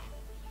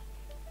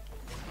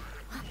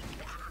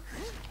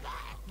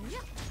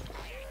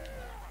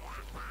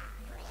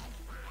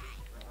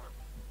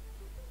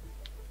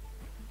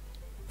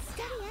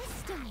 Steady as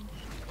stone.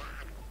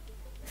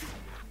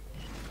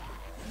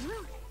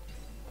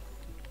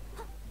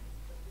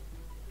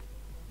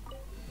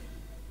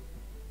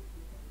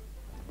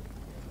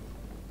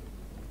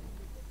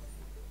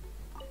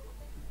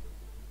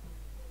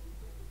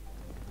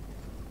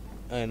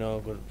 I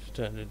know, but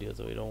pretend it the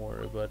other way, don't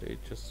worry about it. It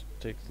just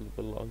takes a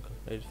little bit longer.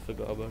 I just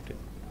forgot about it.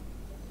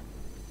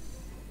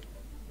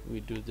 We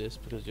do this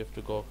because you have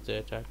to go up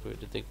there to activate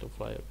the thing to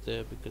fly up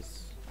there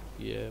because,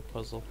 yeah,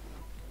 puzzle.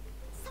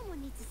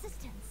 Someone needs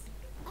assistance.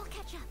 I'll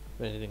catch up.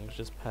 If anything, it's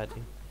just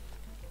padding.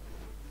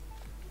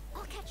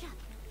 I'll catch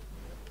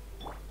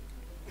up.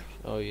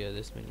 Oh yeah,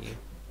 this menu.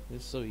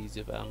 It's so easy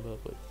of Amber,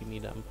 but you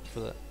need Amber for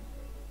that.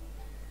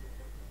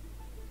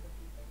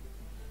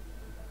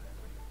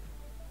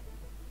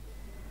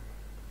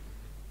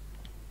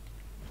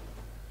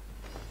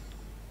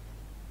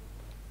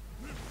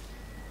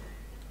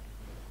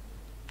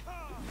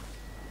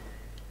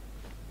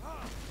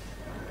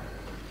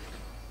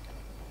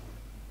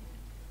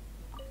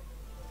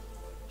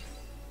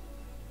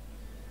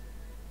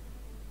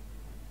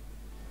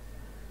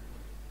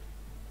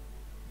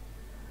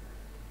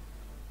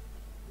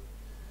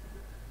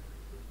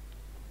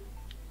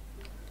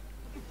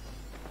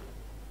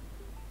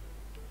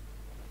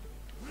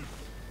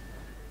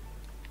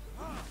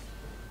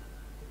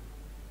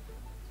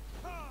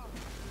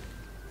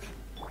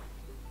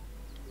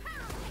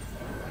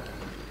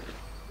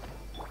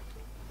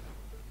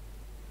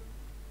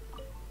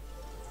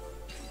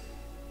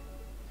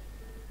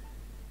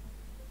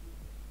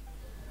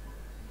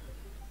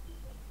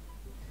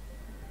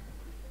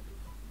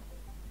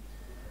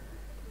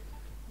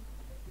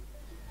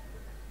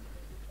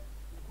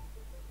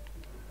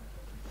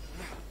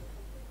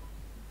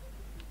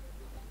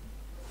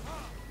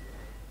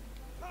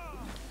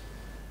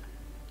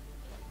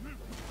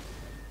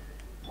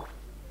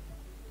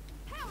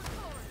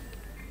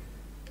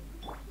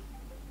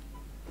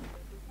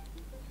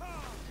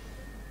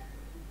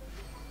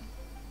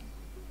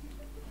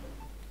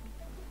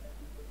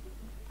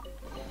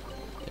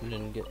 And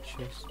then get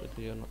chest, but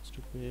you're not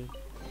stupid.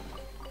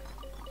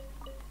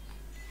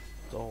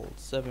 Gold,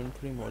 7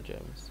 Primo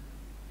gems.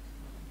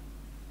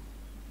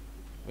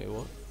 Wait,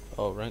 what?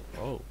 Oh, rank.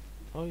 Oh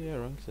yeah,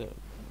 rank's at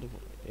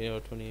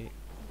level 28.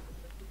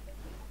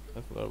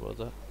 I forgot about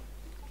that.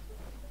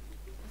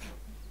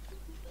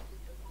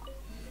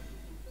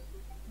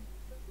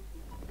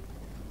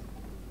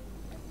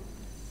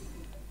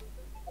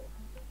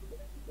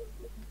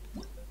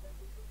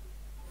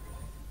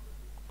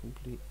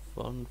 Complete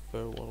fun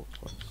farewell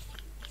quest.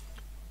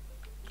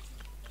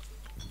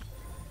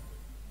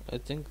 I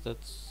think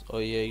that's. Oh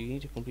yeah, you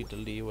need to complete the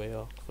LIYUE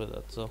arc for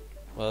that. So,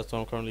 well, that's what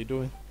I'm currently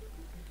doing.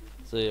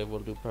 So yeah, we'll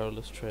do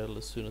Perilous Trail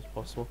as soon as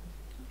possible.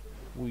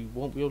 We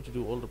won't be able to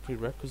do all the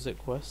prerequisite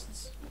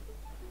quests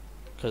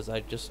because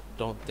I just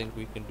don't think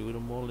we can do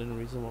them all in a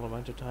reasonable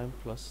amount of time.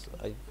 Plus,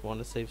 I want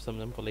to save some of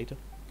them for later.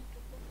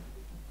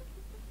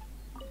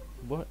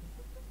 What?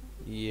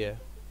 Yeah.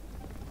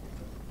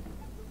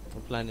 The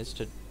plan is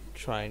to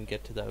try and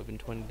get to that within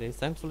 20 days.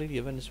 Thankfully, the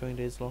event is 20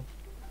 days long.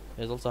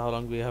 There's also how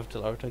long we have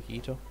till Arataki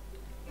Ito.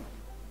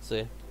 So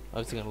yeah,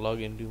 obviously gonna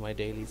log in, do my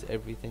dailies,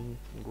 everything,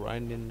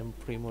 grinding them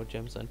primo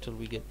gems until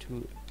we get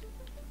to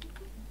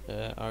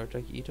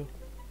Arataki Ito.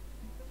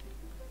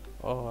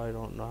 Oh, I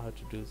don't know how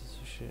to do this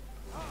shit.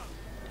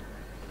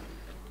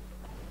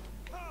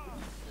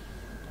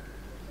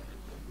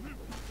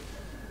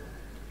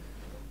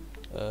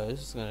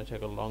 This is gonna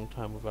take a long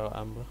time without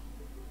Amber.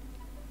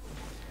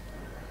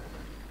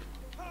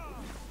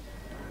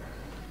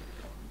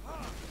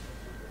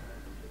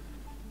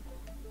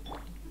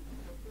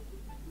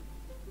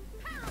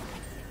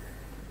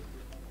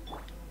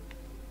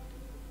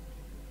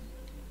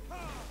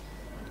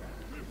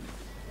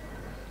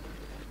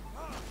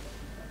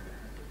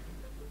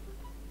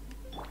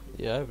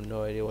 Yeah, I have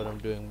no idea what I'm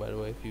doing, by the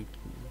way, if you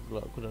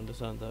could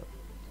understand that.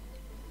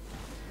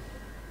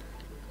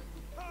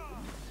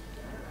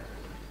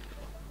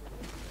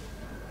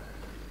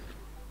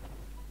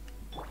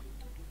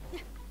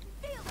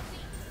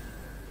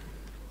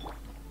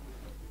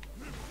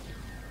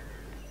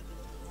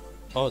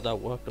 Oh, that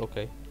worked,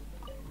 okay.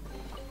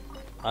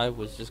 I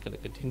was just gonna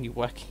continue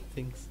whacking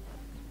things.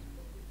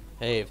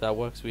 Hey, if that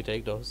works, we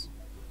take those.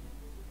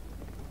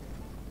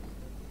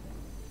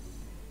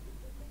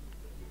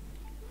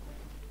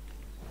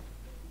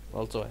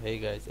 Also, hey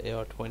guys,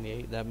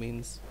 AR-28, that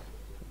means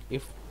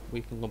if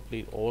we can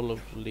complete all of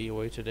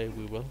LIYUE today,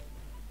 we will.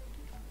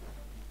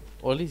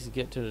 Or at least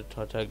get to the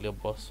Tartaglia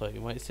boss fight.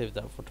 You might save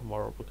that for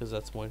tomorrow because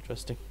that's more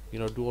interesting. You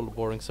know, do all the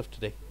boring stuff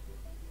today.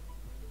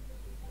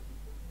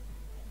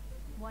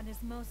 One is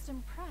most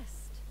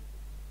impressed.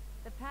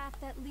 The path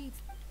that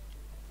leads...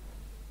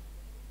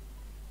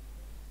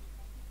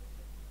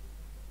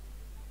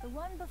 The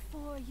one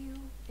before you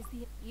is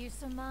the... You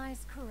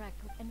surmise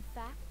correctly. In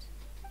fact...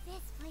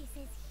 This place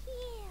is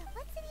here.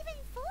 What's it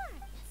even for?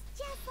 It's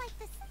just like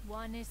this.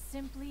 One is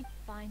simply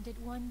find it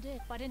one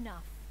did, but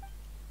enough.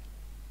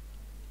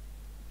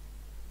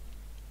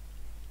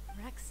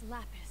 Rex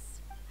Lapis,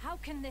 how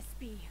can this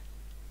be?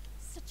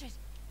 Such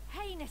a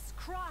heinous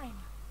crime.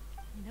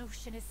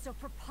 Notion is so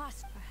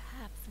preposterous.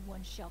 Perhaps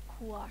one shall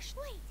quash.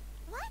 Wait,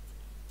 what?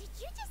 Did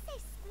you just say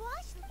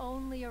squash?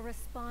 Only a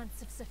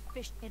response of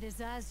sufficient. It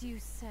is as you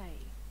say.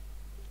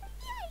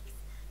 Yikes!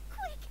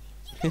 Quick,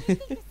 you gotta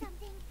think of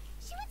something.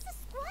 She wants to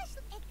squash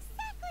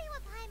exactly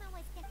what Paimon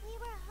was thinking. We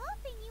were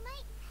hoping you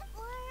might,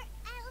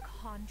 or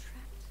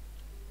contract.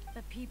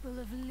 The people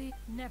of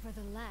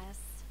nevertheless,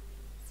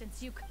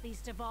 since you,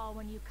 least of all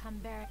when you come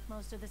back,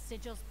 most of the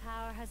sigil's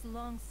power has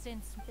long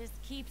since. This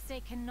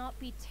keepsake cannot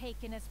be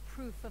taken as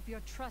proof of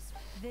your trust.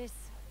 This,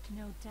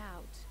 no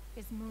doubt,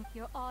 is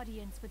your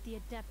audience with the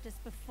Adeptus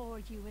before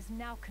you is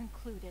now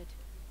concluded.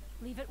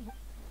 Leave it.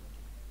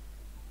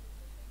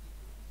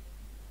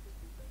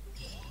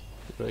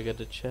 Do I get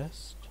a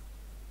chest?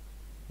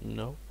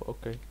 Nope,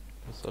 okay.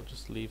 Guess I'll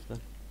just leave then.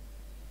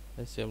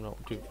 I see I'm not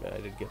too bad.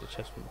 I did get a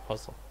chest from the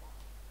puzzle.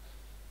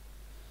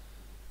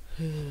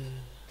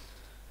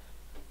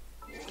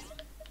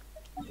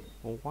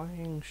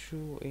 Wang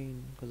Shu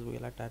in, because we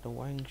like that.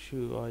 Wang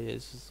Shu. Oh yeah,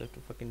 this is like a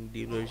fucking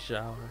dealer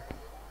shower.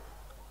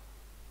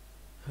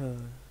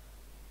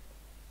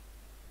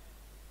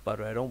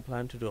 But I don't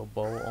plan to do a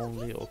bow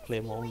only or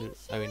claymore only.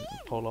 I mean,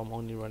 polearm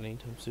only run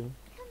anytime soon.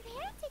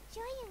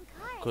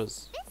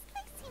 Because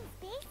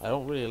I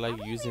don't really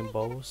like using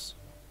bows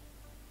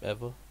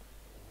ever,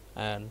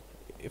 and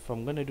if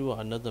I'm gonna do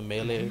another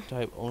melee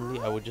type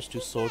only, I would just do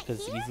sword because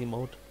it's easy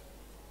mode.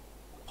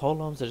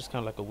 Polearms are just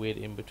kind of like a weird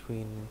in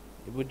between.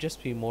 It would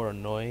just be more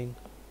annoying.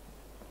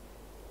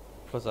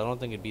 Plus, I don't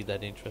think it'd be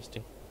that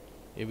interesting.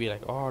 It'd be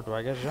like, oh, do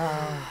I get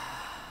shot?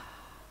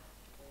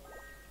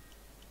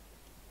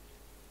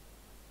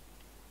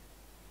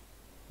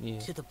 Yeah.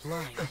 To the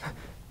blind,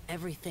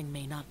 everything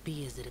may not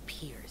be as it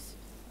appears.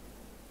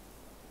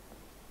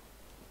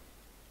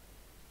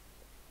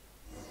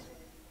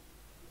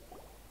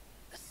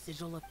 A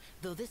sigil of...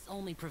 Though this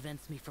only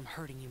prevents me from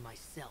hurting you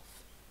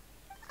myself.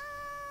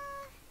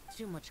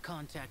 Too much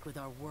contact with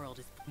our world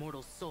is...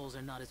 Mortal souls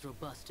are not as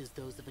robust as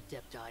those of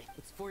Adepti.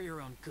 It's for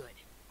your own good.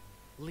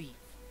 Leave.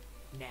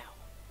 Now.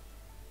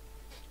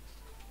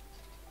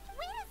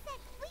 Where is that?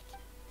 We can...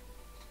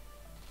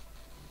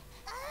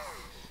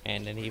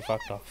 And then he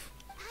fucked off.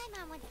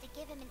 Paimon wants to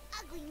give him an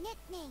ugly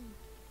nickname.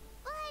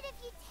 But if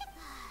you take...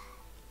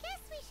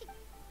 Guess we should...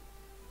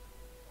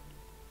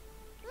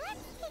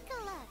 Let's take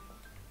a look.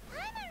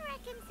 Paimon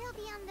reckons he'll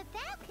be on the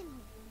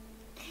balcony.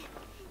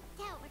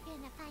 Doubt we're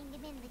gonna find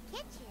him in the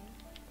kitchen.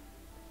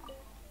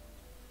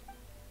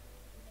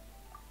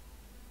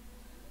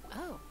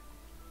 Oh,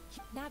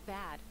 not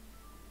bad.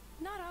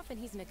 Not often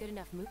he's in a good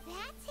enough mood.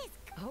 That's his...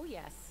 Oh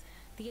yes,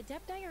 the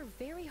Adepti are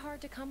very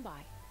hard to come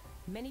by.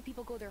 Many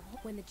people go there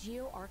when the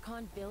Geo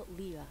Archon built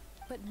LIYUE,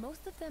 but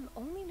most of them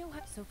only know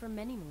how. So for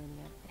many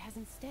millennia, it has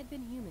instead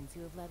been humans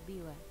who have led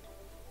LIYUE.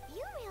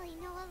 You really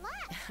know a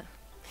lot.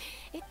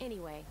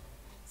 Anyway,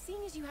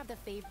 seeing as you have the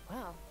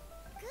well.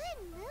 Good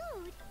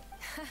mood.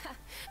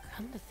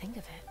 Come to think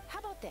of it, how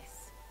about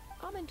this?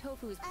 Almond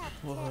tofu is Up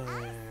to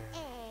us,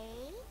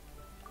 eh?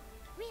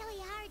 Really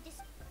hard to...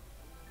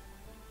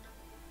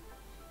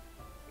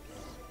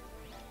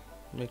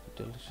 Make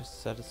a delicious,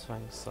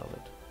 satisfying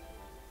salad.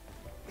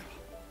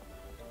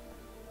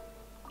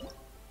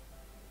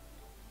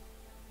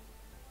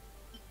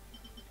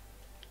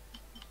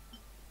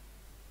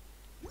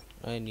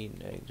 I need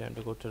an egg. Time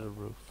to go to the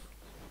roof.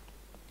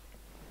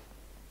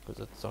 Because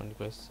that's the only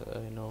place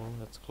I know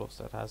that's close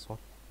that has one.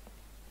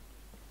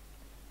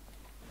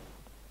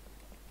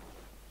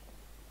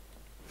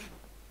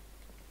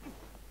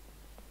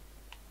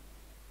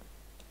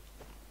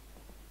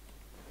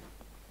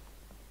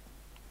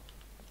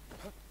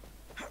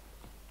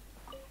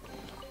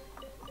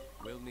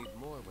 We'll need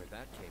more where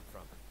that came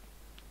from.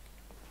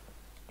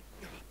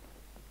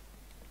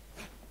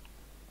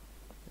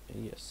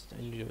 Yes,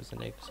 I knew there was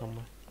an egg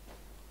somewhere.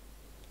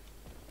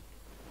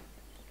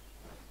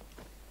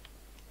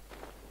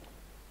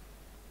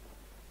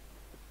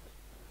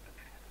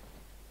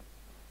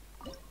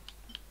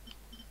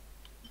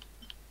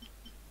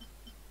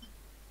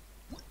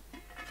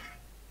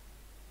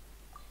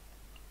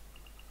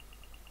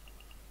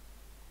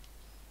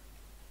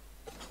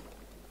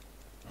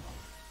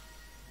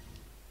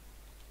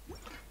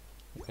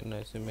 Okay,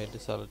 nice, we made the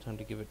salad. Time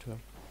to give it to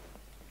him.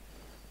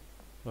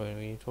 Oh, and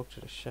we need to talk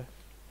to the chef.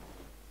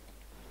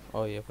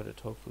 Oh yeah, for the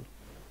tofu.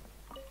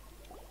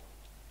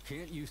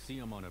 Can't you see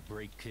I'm on a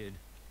break, kid?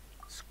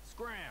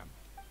 Scram!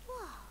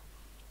 Whoa.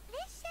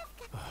 This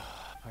chef got...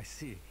 I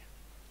see.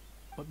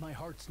 But my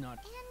heart's not...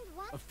 And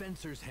what? A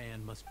fencer's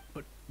hand must...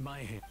 But my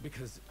hand...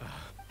 Because...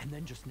 and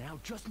then just now,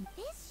 just...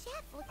 This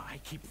chef would... I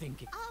keep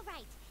thinking...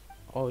 Alright.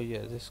 Oh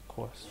yeah, this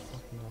quest.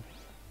 Fucking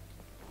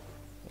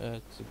hell.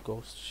 It's a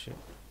ghost ship.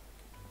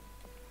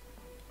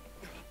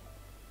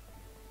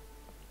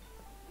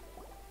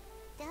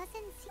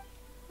 Doesn't see...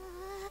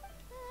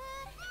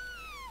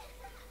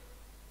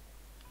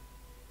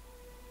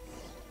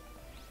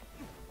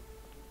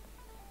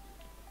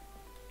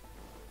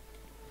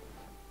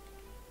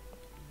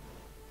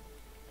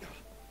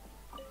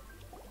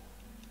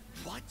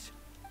 What?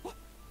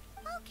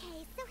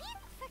 Okay, so he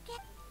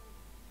forget...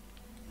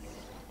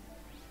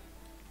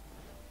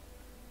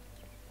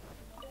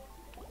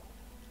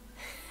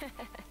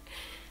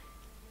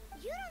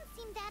 You don't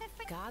seem that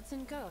afraid... Gods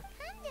and goats.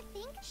 Come to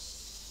think...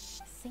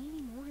 Say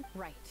any more?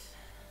 Right.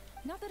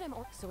 Not that I'm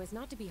so as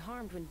not to be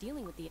harmed when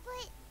dealing with the...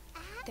 But...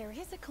 There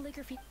is a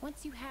calligraphy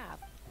once you have.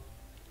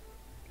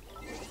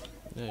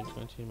 Yeah, I'm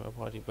going to change my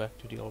body back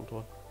to the old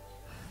one.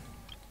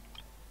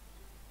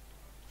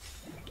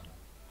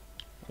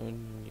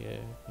 And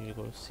yeah, you need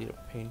to go see the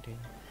painting,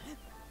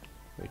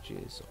 which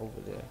is over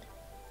there.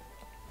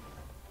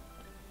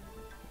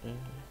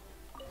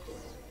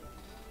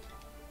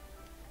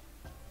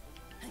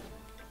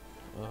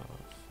 Oh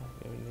fuck,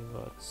 everything go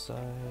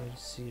outside,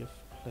 see the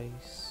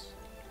place.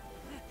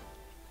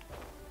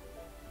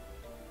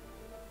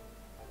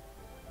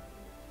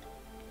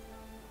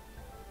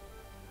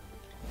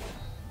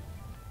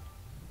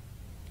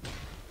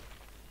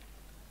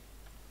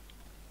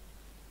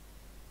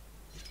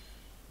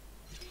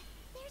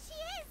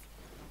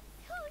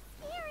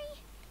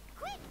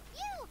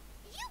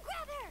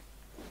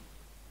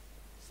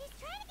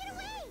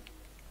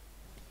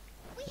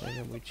 And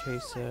then we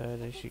chase her,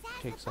 then she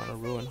takes on a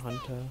ruin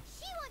hunter.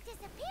 She won't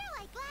disappear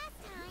like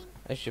last time.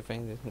 I actually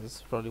think this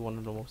is probably one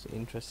of the most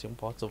interesting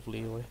parts of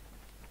LIYUE. The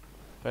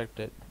fact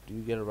that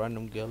you get a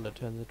random girl that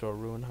turns into a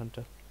ruin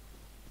hunter,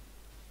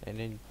 and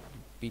then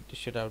beat the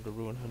shit out of the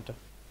ruin hunter.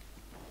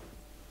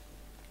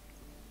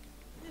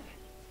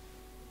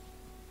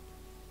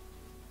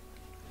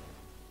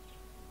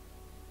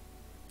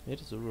 It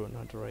is a ruin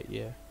hunter, right?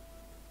 Yeah.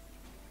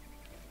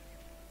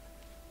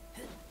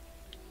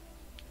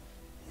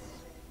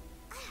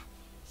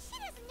 She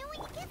doesn't know when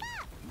to give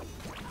up.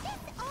 This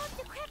old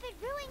decrepit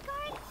ruin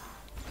guard.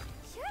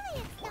 Surely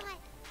it's not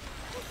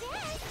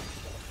possessed.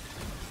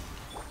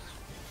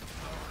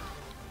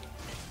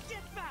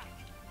 Get back!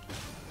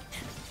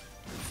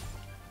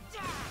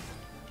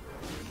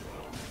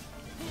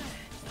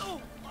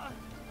 Oh!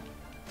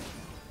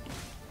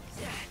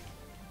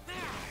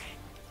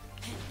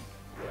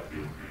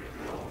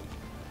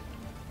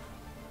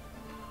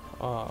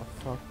 Oh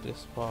fuck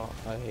this part.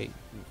 I hate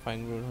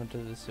fighting ruin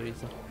hunters this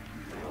reason.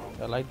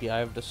 I like the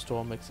Eye of the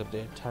Storm except they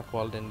attack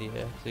while in the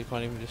air, so you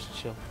can't even just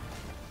chill.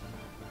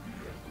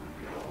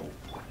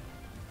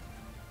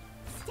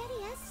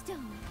 Steady as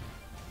stone.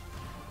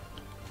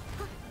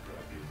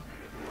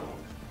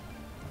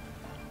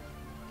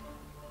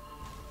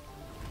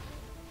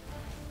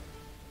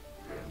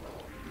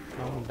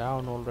 Calm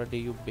down already,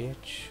 you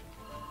bitch.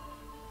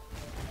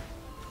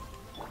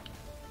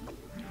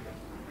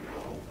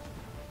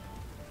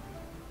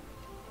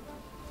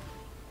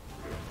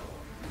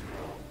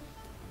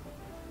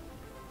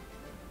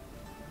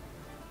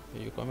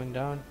 Are you coming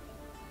down?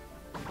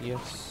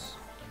 Yes.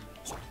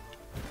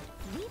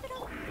 Leave it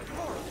alone.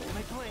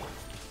 My plane.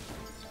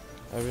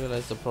 I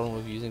realized the problem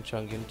with using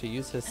Chang'e. To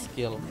use his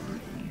skill,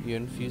 you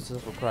infuse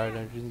yourself with cryo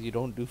energy. You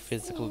don't do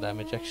physical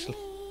damage actually,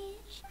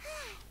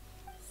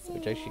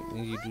 which actually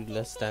means you do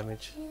less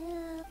damage.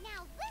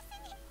 Now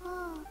listen.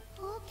 Oh,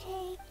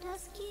 okay.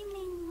 Dusky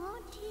Ming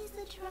won't tease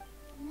the truck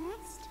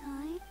next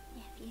time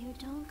if you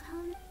don't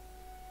come.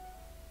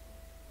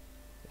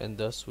 And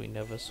thus we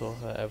never saw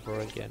her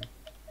ever again.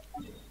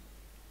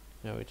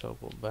 Now we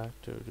teleport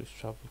back to reduce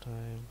travel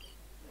time.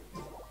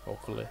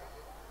 Hopefully.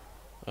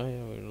 Oh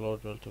yeah, we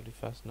load relatively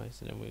fast, nice,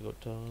 and then we go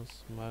to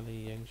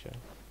Smiley Yangsha.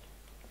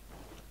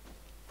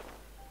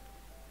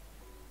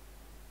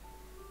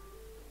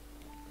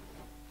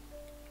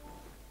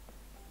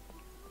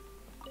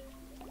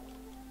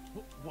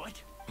 What?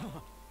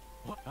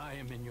 What? I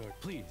am in your...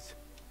 Please.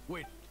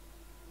 Wait.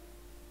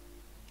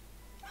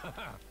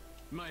 Haha.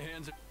 My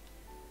hands are...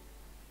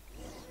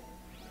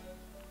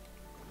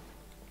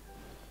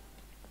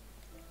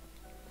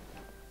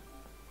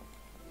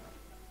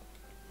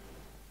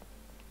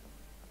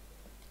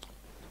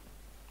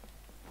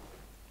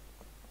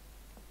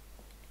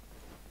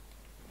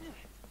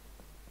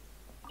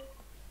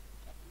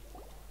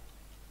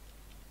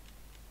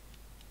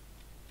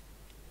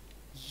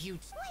 You...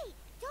 Wait,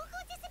 don't go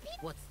disappear.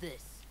 What's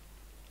this?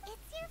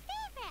 It's your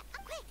favorite.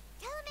 Quick,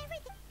 tell him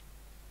everything.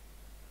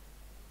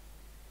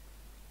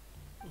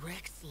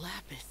 Rex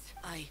Lapis.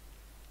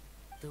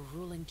 The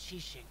ruling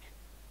Qixing.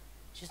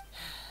 Just...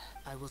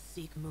 I will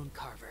seek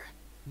Mooncarver,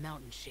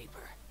 Mountain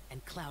Shaper,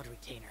 and Cloud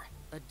Retainer.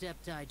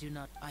 Adepti do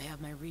not... I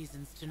have my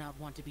reasons to not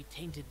want to be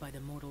tainted by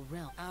the mortal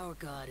realm. Our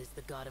god is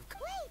the god of...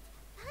 Wait,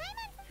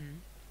 Paimon...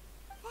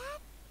 That...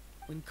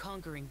 When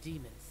conquering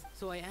demons.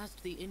 So I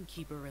asked the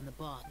innkeeper and the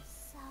boss.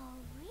 So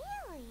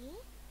really?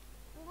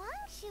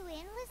 Wang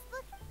Shuin was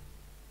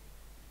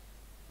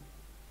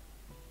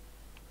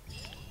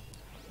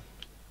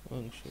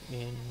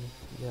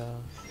yeah.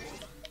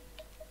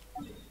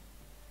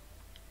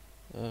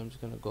 I'm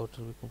just gonna go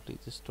till we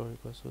complete this story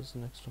quest. What's the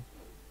next one?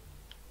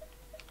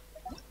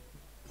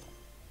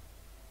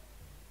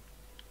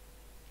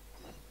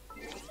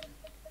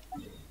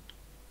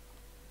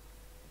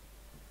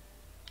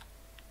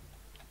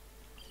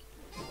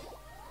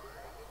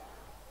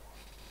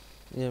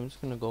 Yeah, I'm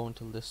just gonna go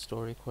until this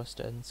story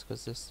quest ends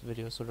because this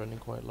video is running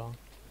quite long.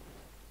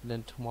 And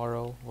then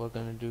tomorrow we're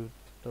gonna do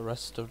the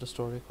rest of the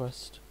story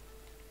quest.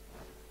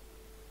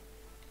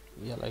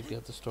 Yeah, like the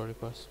other story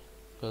quest.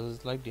 Because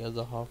it's like the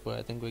other half where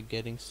I think we're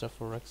getting stuff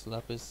for Rex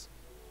Lapis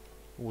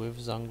with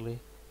Zhongli.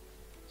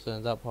 So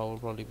then that part will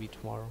probably be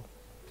tomorrow.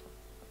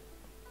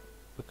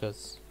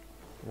 Because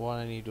one,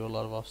 I need to do a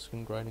lot of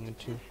off-screen grinding, and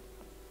two,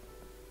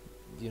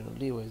 you know,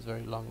 LIYUE is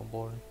very long and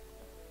boring.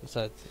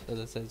 Besides, as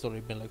I said, it's only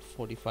been like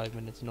 45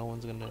 minutes. No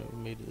one's gonna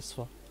made it this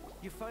far.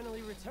 You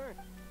finally returned.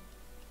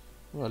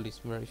 Well, at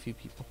least very few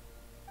people.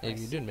 Hey, if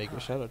you didn't make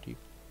it, shout out to you.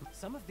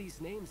 Some of these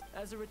names,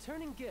 as a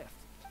returning gift,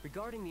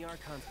 regarding the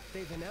Archons,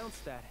 they've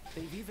announced that.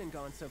 They've even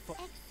gone so far.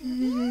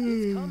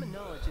 It's common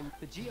knowledge, and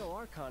the Geo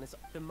Archon is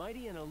the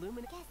mighty and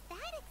illuminate. Guess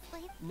that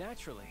explains.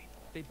 Naturally,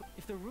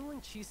 if the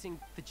ruling Qixing,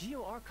 the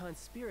Geo Archon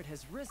spirit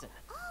has risen.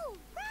 Oh,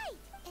 right!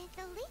 If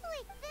the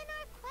LIYUE, then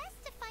our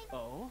quest to find.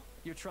 Oh,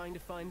 you're trying to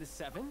find the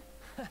seven?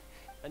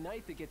 A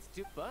night that gets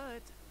due,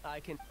 but I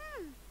can.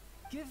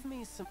 Give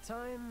me some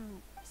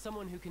time.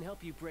 Someone who can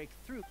help you break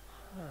through.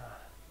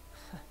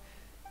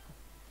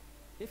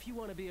 If you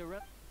want to be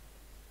around.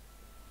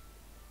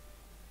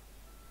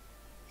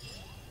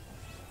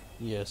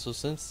 Yeah, so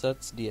since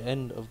that's the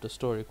end of the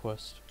story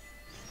quest,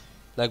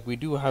 like we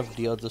do have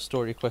the other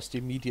story quest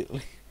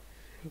immediately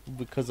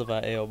because of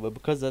our AO, but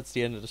because that's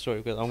the end of the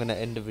story quest, I'm gonna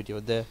end the video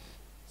there.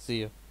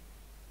 See ya.